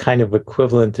that was kind of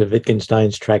equivalent to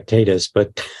Wittgenstein's Tractatus,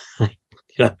 but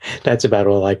that's about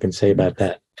all I can say about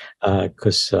that,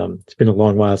 because it's been a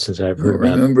long while since I've heard about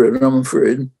it. I remember it, I'm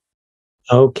afraid.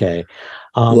 Okay.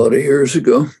 A lot of years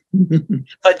ago.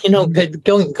 But,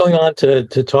 going on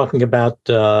to talking about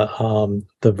the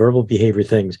verbal behavior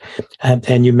things,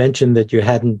 and you mentioned that you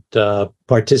hadn't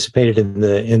participated in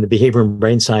the behavior and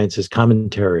brain sciences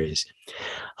commentaries.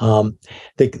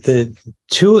 It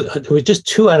was just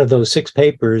 2 out of those 6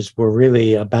 papers were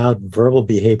really about verbal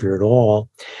behavior at all.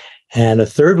 And a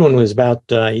third one was about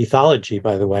ethology,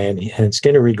 by the way, and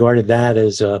Skinner regarded that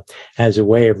as a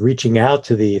way of reaching out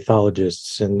to the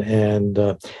ethologists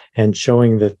and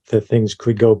showing that the things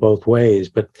could go both ways.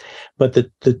 But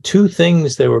the 2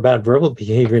 things that were about verbal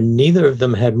behavior, neither of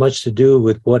them had much to do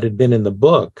with what had been in the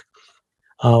book.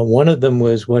 One of them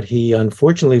was what he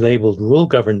unfortunately labeled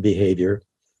rule-governed behavior,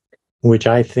 which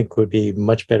I think would be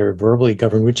much better verbally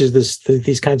governed, which is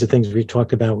these kinds of things we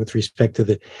talked about with respect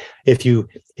to if you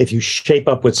shape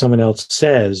up what someone else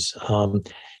says,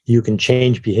 you can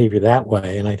change behavior that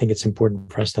way. And I think it's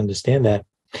important for us to understand that.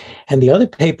 And the other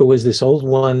paper was this old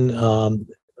one,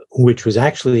 which was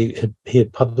actually, he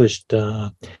had published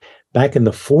back in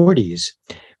the 40s,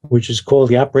 which is called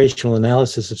The Operational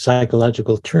Analysis of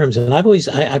Psychological Terms. And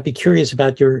I'd be curious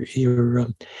about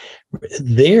the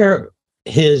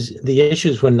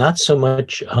issues were not so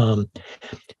much about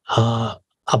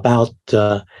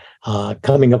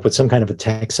coming up with some kind of a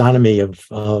taxonomy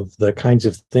of the kinds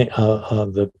of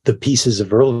the pieces of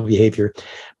verbal behavior,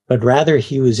 but rather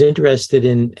he was interested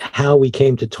in how we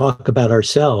came to talk about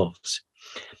ourselves.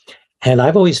 And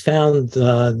I've always found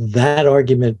that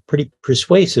argument pretty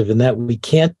persuasive, in that we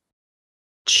can't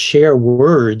share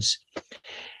words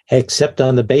except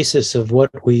on the basis of what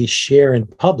we share in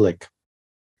public.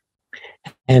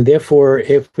 And therefore,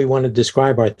 if we want to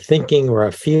describe our thinking or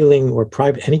our feeling or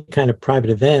any kind of private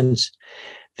events,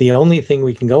 the only thing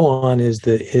we can go on is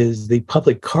the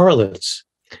public correlates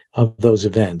of those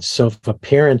events. So if a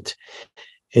parent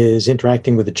is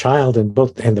interacting with a child and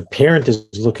the parent is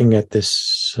looking at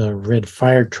this red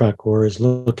fire truck, or is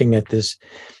looking at this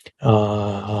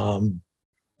dollhouse,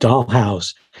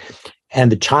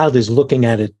 and the child is looking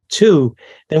at it too,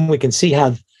 then we can see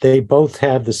how they both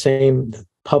have the same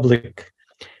public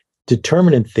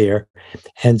determinant there.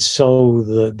 And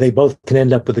so they both can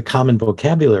end up with a common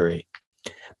vocabulary.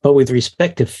 But with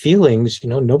respect to feelings,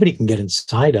 nobody can get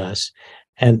inside us.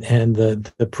 And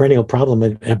the perennial problem,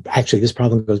 and actually this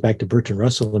problem goes back to Bertrand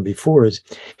Russell and before, is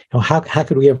how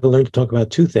could we ever learn to talk about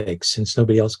toothache, since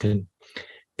nobody else can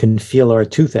feel our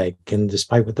toothache? And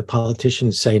despite what the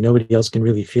politicians say, nobody else can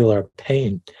really feel our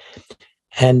pain.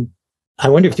 And I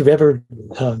wonder if you've ever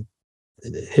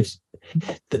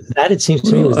it seems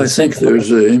to me. I think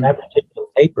there's a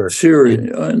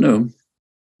theory. I know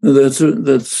that's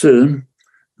a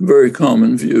very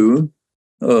common view.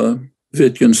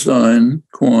 Wittgenstein,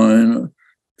 Quine,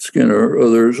 Skinner,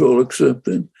 others all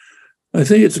accepted. I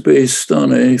think it's based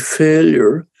on a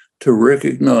failure to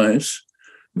recognize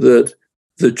that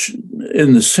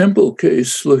in the simple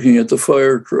case, looking at the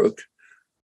fire truck,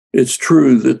 it's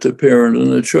true that the parent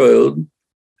and the child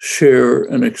share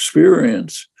an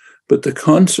experience, but the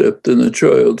concept in the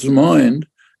child's mind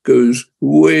goes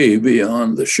way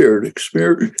beyond the shared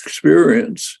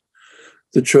experience.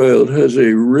 The child has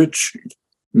a rich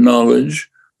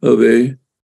knowledge of a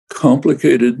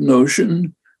complicated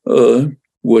notion.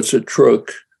 What's a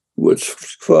truck? What's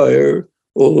fire?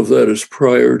 All of that is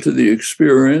prior to the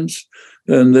experience,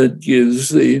 and that gives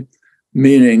the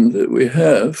meaning that we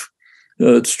have.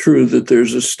 It's true that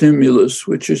there's a stimulus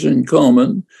which is in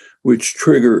common, which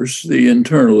triggers the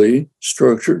internally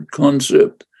structured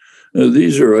concept.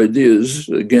 These are ideas,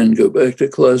 again, go back to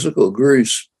classical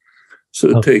Greece.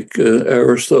 So take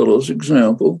Aristotle's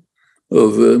example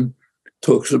of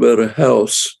talks about a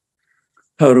house.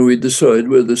 How do we decide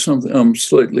whether something, I'm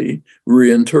slightly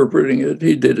reinterpreting it.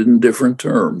 He did it in different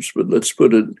terms, but let's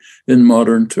put it in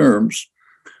modern terms.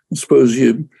 Suppose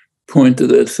you point to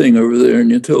that thing over there and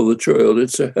you tell the child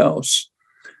it's a house.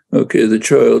 Okay, the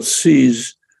child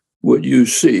sees what you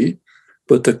see,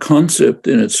 but the concept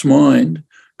in its mind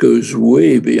goes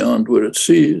way beyond what it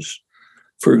sees.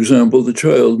 For example, the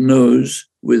child knows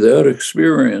without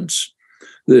experience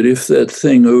that if that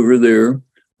thing over there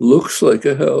looks like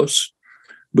a house,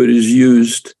 but is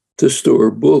used to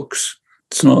store books,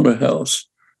 it's not a house,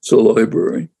 it's a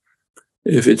library.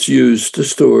 If it's used to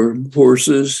store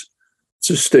horses, it's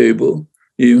a stable,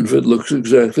 even if it looks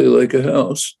exactly like a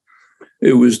house.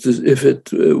 If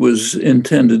it was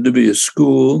intended to be a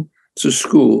school, it's a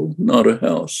school, not a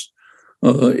house.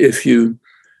 If you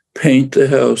paint the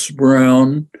house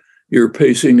brown, you're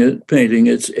painting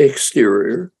its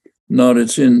exterior, not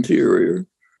its interior,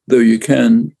 though you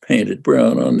can paint it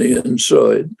brown on the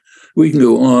inside. We can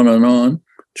go on and on.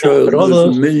 Child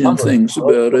knows a million things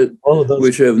about it,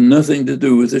 which have nothing to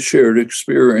do with the shared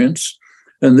experience.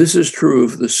 And this is true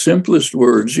of the simplest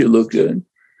words you look at.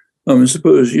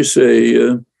 Suppose you say,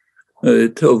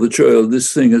 tell the child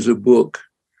this thing is a book.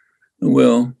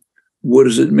 Well, what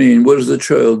does it mean? What does the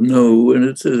child know when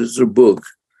it says it's a book?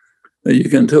 You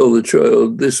can tell the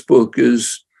child this book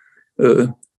is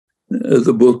the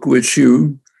book which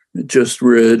you just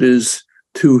read is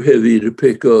too heavy to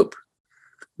pick up.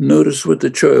 Notice what the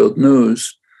child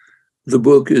knows. The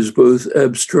book is both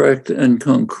abstract and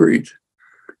concrete.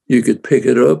 You could pick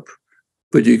it up,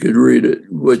 but you could read it.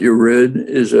 What you read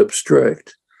is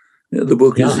abstract. The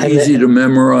book is easy to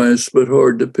memorize, but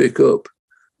hard to pick up.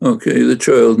 Okay, the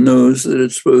child knows that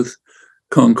it's both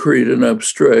concrete and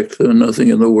abstract, though nothing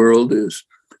in the world is.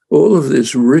 All of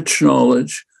this rich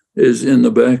knowledge is in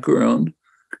the background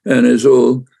and is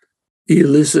all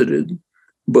elicited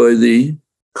by the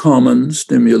common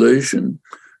stimulation.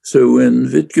 So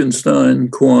when Wittgenstein,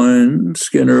 Quine,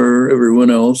 Skinner, everyone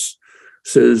else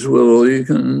says, well, all you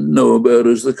can know about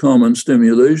is the common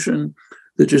stimulation,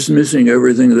 they're just missing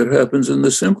everything that happens in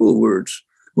the simple words.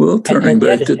 Well, turning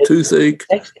back to toothache,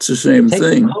 it's the same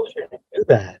thing. It takes a culture to do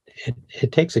that.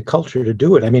 It takes a culture to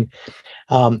do it. I mean,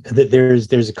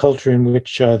 there's a culture in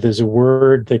which there's a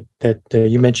word that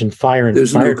you mentioned, fire and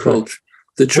there's fire no culture.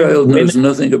 The child knows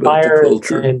nothing about the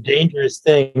culture. And dangerous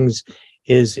things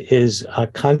is a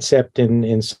concept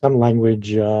in some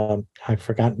language. I've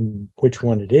forgotten which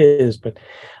one it is, but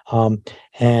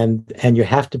and you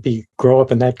have to grow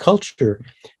up in that culture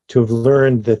to have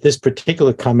learned that this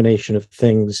particular combination of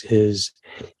things is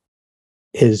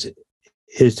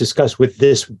discussed with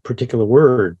this particular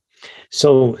word.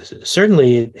 So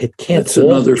certainly it can't. That's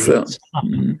another fact. I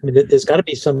mean, there's got to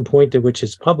be some point at which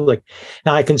it's public.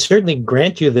 Now, I can certainly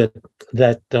grant you that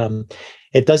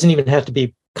it doesn't even have to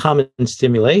be common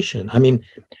stimulation. I mean,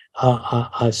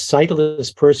 a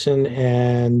sightless person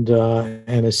and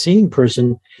a seeing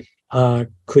person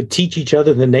could teach each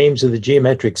other the names of the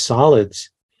geometric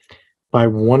solids by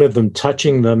one of them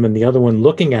touching them and the other one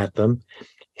looking at them,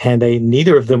 and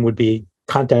neither of them would be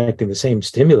contacting the same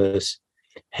stimulus,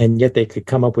 and yet they could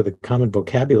come up with a common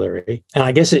vocabulary. And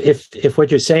I guess if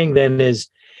what you're saying then is,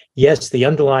 yes, the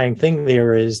underlying thing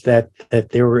there is that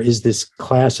there is this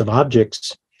class of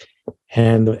objects,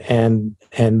 and given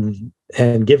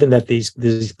that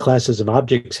these classes of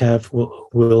objects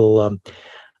will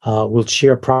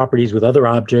share properties with other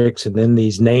objects, and then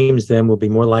these names then will be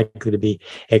more likely to be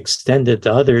extended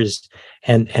to others,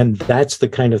 and that's the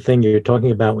kind of thing you're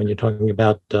talking about when you're talking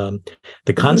about the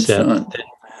concept.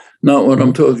 Not what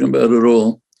I'm talking about at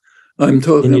all. I'm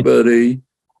talking about a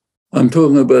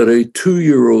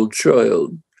 2-year-old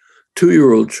child,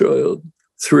 3-year-old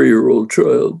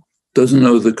child, doesn't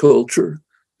know the culture,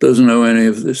 doesn't know any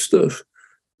of this stuff.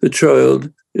 The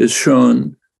child is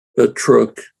shown a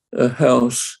truck, a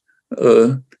house,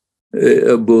 a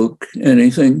book,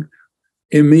 anything.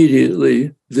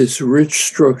 Immediately, this rich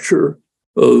structure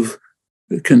of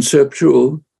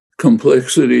conceptual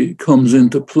complexity comes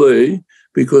into play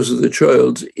because of the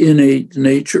child's innate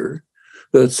nature.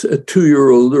 That's a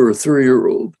 2-year-old or a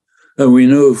 3-year-old. And we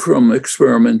know from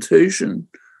experimentation,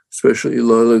 especially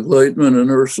Lilac Lightman and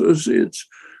her associates,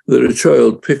 that a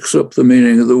child picks up the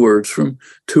meaning of the words from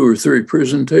 2 or 3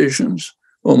 presentations,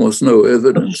 almost no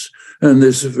evidence. And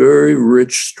this very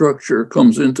rich structure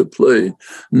comes into play,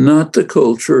 not the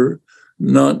culture,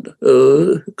 not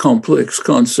complex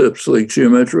concepts like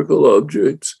geometrical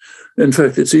objects. In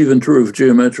fact, it's even true of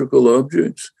geometrical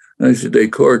objects. Actually,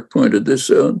 Descartes pointed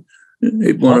this out.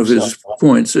 One of his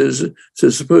points is,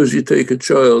 suppose you take a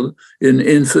child in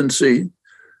infancy.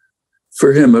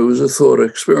 For him, it was a thought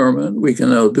experiment. We can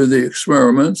now do the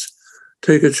experiments.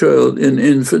 Take a child in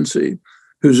infancy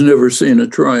who's never seen a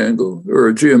triangle or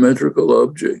a geometrical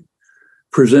object.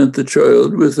 Present the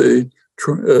child with a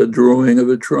drawing of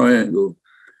a triangle.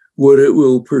 What it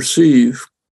will perceive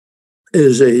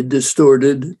is a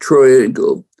distorted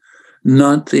triangle,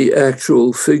 not the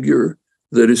actual figure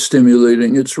that is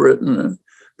stimulating its retina,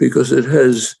 because it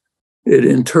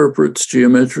interprets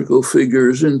geometrical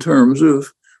figures in terms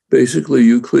of basically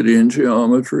Euclidean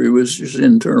geometry, which is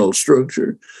internal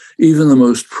structure. Even the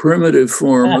most primitive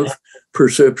form of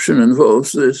perception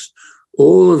involves this.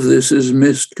 All of this is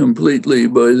missed completely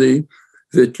by the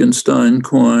Wittgenstein,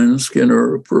 Quine,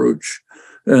 Skinner approach.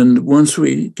 And once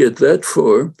we get that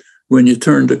far, when you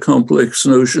turn to complex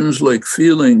notions like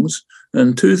feelings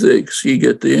and toothaches, you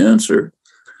get the answer.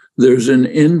 There's an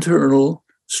internal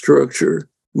structure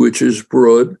which is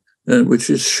brought and which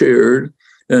is shared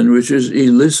and which is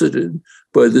elicited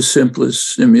by the simplest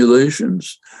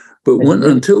stimulations. But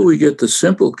until we get the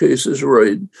simple cases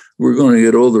right, we're going to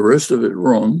get all the rest of it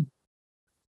wrong.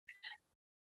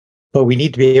 But we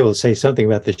need to be able to say something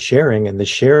about the sharing, and the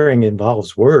sharing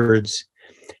involves words,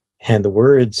 and the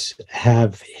words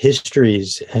have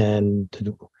histories, and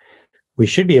we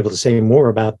should be able to say more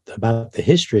about the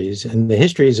histories, and the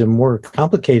histories are more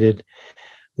complicated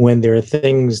when there are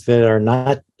things that are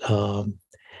not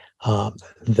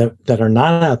that are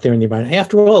not out there in the environment.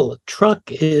 After all, a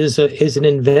truck is an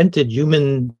invented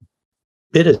human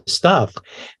bit of stuff.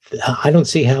 I don't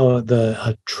see how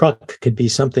a truck could be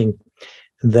something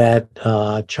that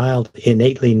a child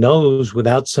innately knows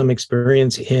without some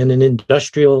experience in an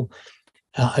industrial,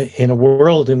 in a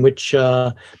world in which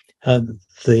the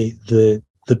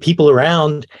people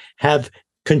around have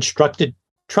constructed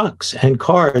trucks and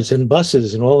cars and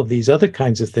buses and all of these other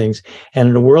kinds of things. And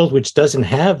in a world which doesn't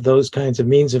have those kinds of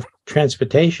means of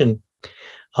transportation,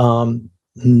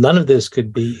 none of this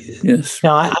could be. Yes.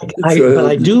 Now,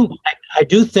 I do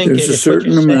think there's a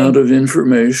certain amount of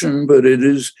information, but it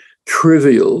is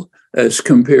trivial as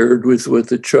compared with what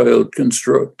the child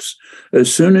constructs.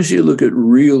 As soon as you look at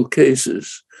real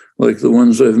cases, like the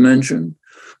ones I've mentioned,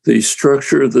 the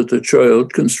structure that the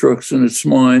child constructs in its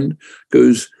mind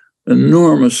goes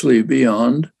enormously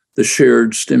beyond the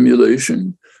shared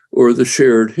stimulation or the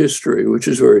shared history, which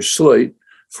is very slight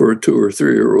for a 2 or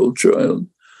 3-year-old child.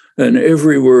 And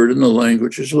every word in the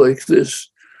language is like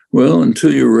this. Well,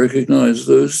 until you recognize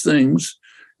those things,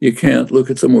 you can't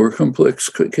look at the more complex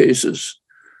cases.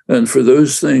 And for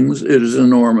those things, it is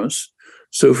enormous.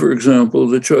 So, for example,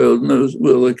 the child knows,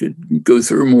 well, I could go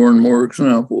through more and more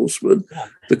examples, but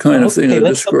the kind of thing I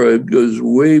described goes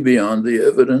way beyond the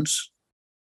evidence.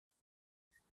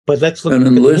 But let's look and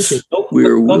at unless we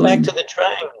are go back to the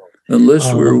triangle.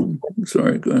 Unless we're,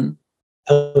 sorry, go ahead.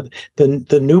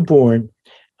 The newborn,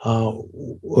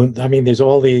 I mean, there's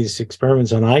all these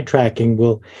experiments on eye tracking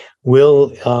will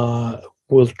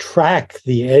track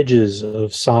the edges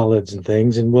of solids and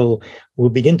things, and will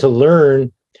begin to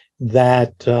learn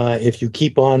that if you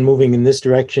keep on moving in this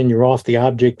direction, you're off the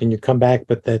object and you come back,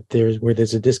 but that there's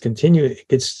a discontinuity,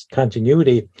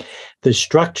 the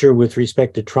structure with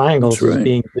respect to triangles is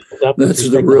being built up. That's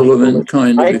the relevant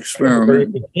kind of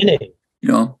experiment.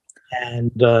 Yeah.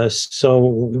 And so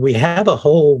we have a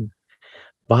whole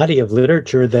body of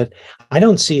literature that I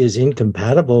don't see as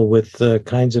incompatible with the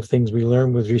kinds of things we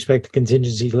learn with respect to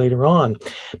contingencies later on.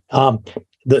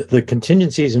 The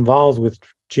contingencies involved with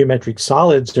geometric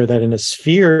solids are that in a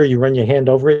sphere, you run your hand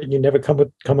over it and you never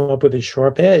come up with a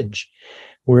sharp edge.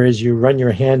 Whereas you run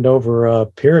your hand over a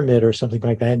pyramid or something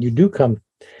like that, and you do come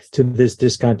to this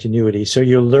discontinuity. So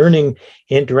you're learning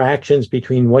interactions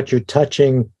between what you're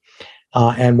touching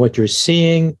and what you're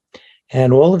seeing.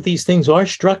 And all of these things are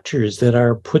structures that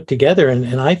are put together.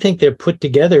 And I think they're put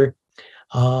together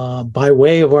by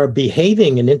way of our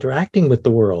behaving and interacting with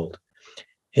the world.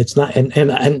 It's not, and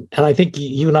I think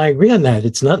you and I agree on that.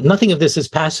 It's not, nothing of this is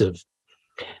passive.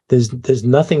 There's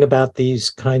nothing about these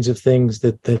kinds of things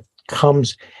that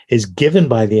is given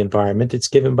by the environment. It's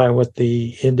given by what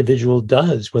the individual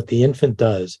does, what the infant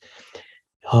does.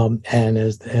 And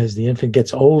as the infant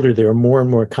gets older, there are more and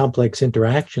more complex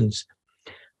interactions.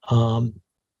 And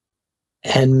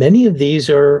many of these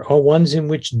are ones in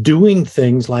which doing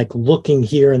things like looking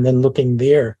here and then looking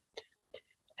there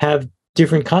have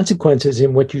different consequences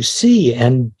in what you see.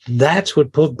 And that's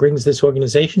what brings this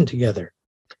organization together.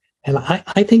 And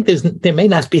I think there may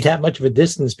not be that much of a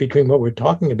distance between what we're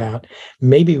talking about.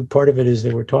 Maybe part of it is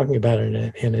that we're talking about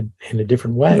it in a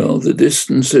different way. Well, the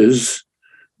distance is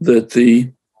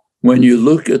that when you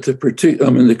look at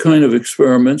the kind of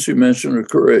experiments you mentioned are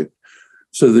correct.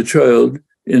 So the child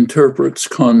interprets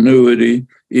continuity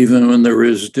even when there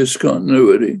is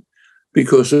discontinuity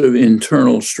because of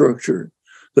internal structure.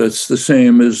 That's the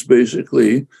same as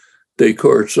basically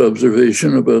Descartes'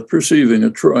 observation about perceiving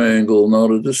a triangle, not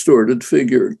a distorted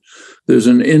figure. There's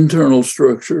an internal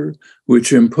structure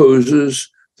which imposes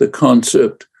the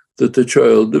concept that the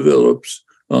child develops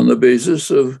on the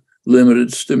basis of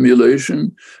limited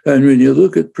stimulation. And when you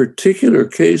look at particular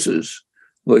cases,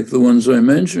 like the ones I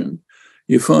mentioned,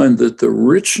 you find that the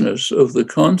richness of the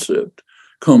concept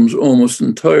comes almost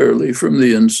entirely from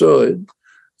the inside.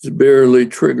 It's barely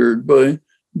triggered by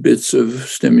bits of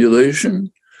stimulation.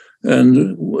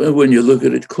 And when you look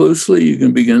at it closely, you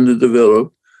can begin to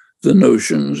develop the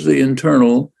notions, the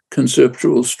internal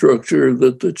conceptual structure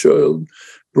that the child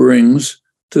brings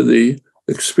to the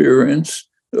experience.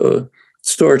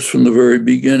 Starts from the very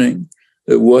beginning.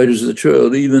 Why does the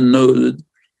child even know that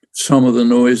some of the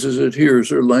noises it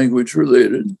hears are language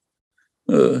related?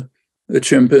 A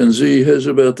chimpanzee has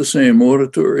about the same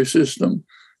auditory system,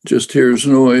 just hears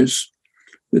noise.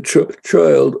 The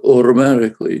child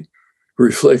automatically,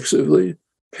 reflexively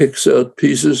picks out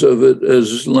pieces of it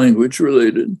as language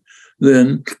related,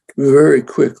 then very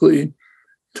quickly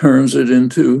turns it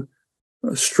into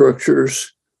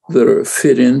structures that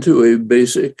fit into a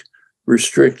basic,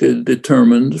 restricted,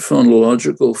 determined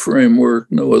phonological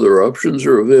framework. No other options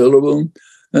are available,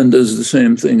 and does the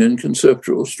same thing in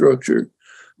conceptual structure.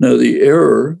 Now, the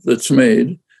error that's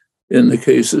made in the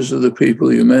cases of the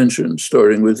people you mentioned,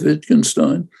 starting with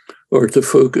Wittgenstein, or to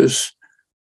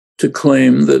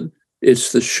claim that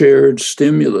it's the shared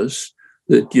stimulus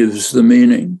that gives the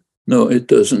meaning. No, it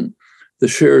doesn't. The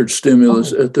shared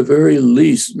stimulus, at the very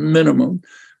least minimum,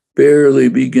 barely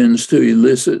begins to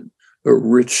elicit a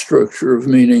rich structure of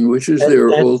meaning, which is there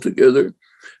altogether.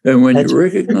 And when you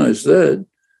recognize that,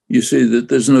 you see that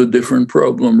there's no different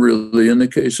problem really in the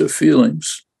case of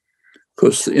feelings,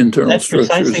 because the internal structure is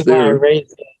there. That's precisely why I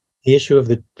raised the issue of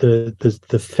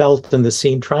the felt and the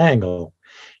seen triangle.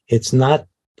 It's not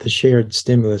the shared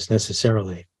stimulus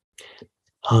necessarily.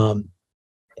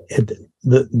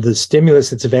 The stimulus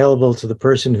that's available to the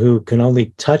person who can only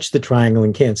touch the triangle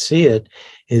and can't see it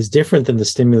is different than the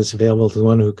stimulus available to the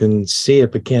one who can see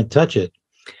it but can't touch it.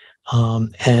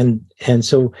 And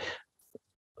so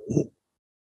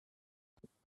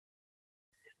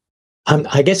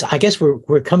I guess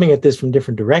we're coming at this from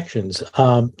different directions.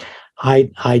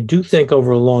 I do think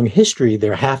over a long history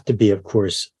there have to be, of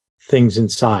course, things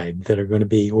inside that are going to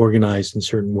be organized in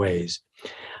certain ways.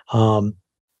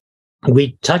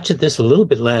 We touched at this a little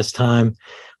bit last time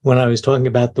when I was talking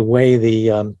about the way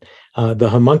the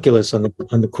homunculus on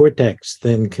the cortex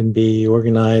then can be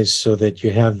organized so that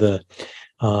you have the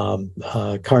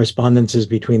correspondences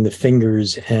between the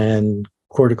fingers and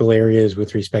cortical areas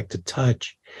with respect to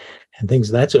touch and things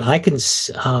of that. So I can,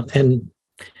 and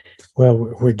well,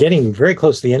 we're getting very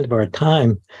close to the end of our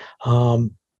time,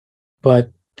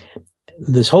 but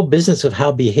this whole business of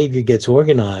how behavior gets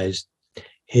organized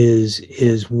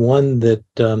is one that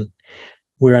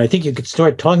where I think you could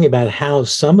start talking about how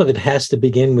some of it has to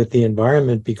begin with the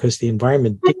environment, because the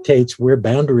environment dictates where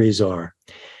boundaries are.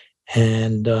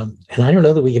 And I don't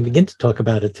know that we can begin to talk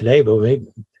about it today, but maybe,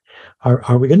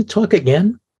 are we going to talk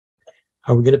again?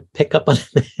 Are we going to pick up on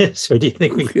this, or do you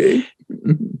think we? Okay.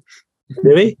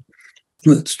 Maybe.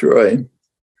 Let's try.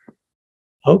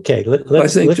 Okay. I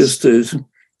think just to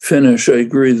finish, I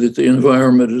agree that the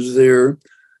environment is there,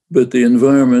 but the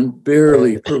environment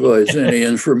barely provides any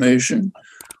information.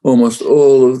 Almost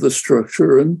all of the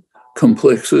structure and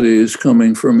complexity is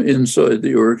coming from inside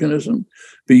the organism,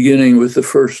 beginning with the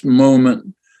first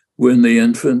moment when the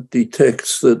infant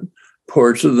detects that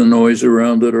parts of the noise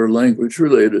around it are language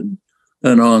related,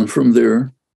 and on from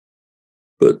there.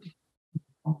 But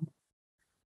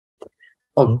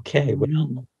okay,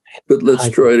 well, but let's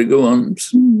try to go on.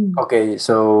 Okay,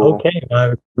 so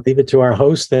I'll leave it to our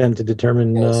host then to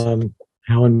determine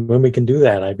how and when we can do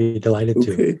that. I'd be delighted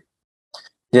to.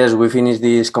 Yes, we finish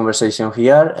this conversation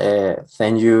here.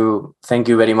 Thank you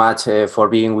very much for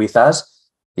being with us.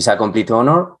 It's a complete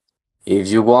honor. If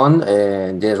you want,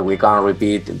 yes, we can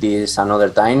repeat this another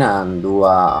time and do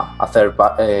a third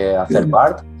part.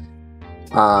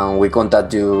 And we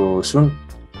contact you soon.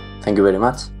 Thank you very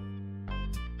much.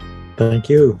 Thank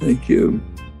you. Thank you.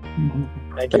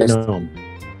 Thank you, Noam.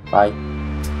 Bye.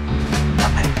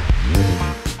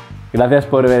 Gracias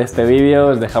por ver este vídeo.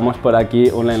 Os dejamos por aquí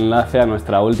un enlace a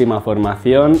nuestra última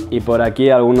formación y por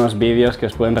aquí algunos vídeos que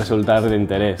os pueden resultar de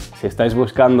interés. Si estáis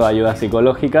buscando ayuda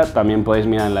psicológica, también podéis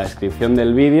mirar en la descripción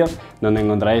del vídeo, donde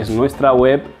encontraréis nuestra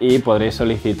web y podréis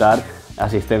solicitar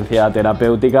asistencia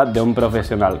terapéutica de un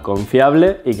profesional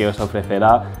confiable y que os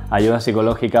ofrecerá ayuda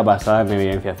psicológica basada en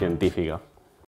evidencia científica.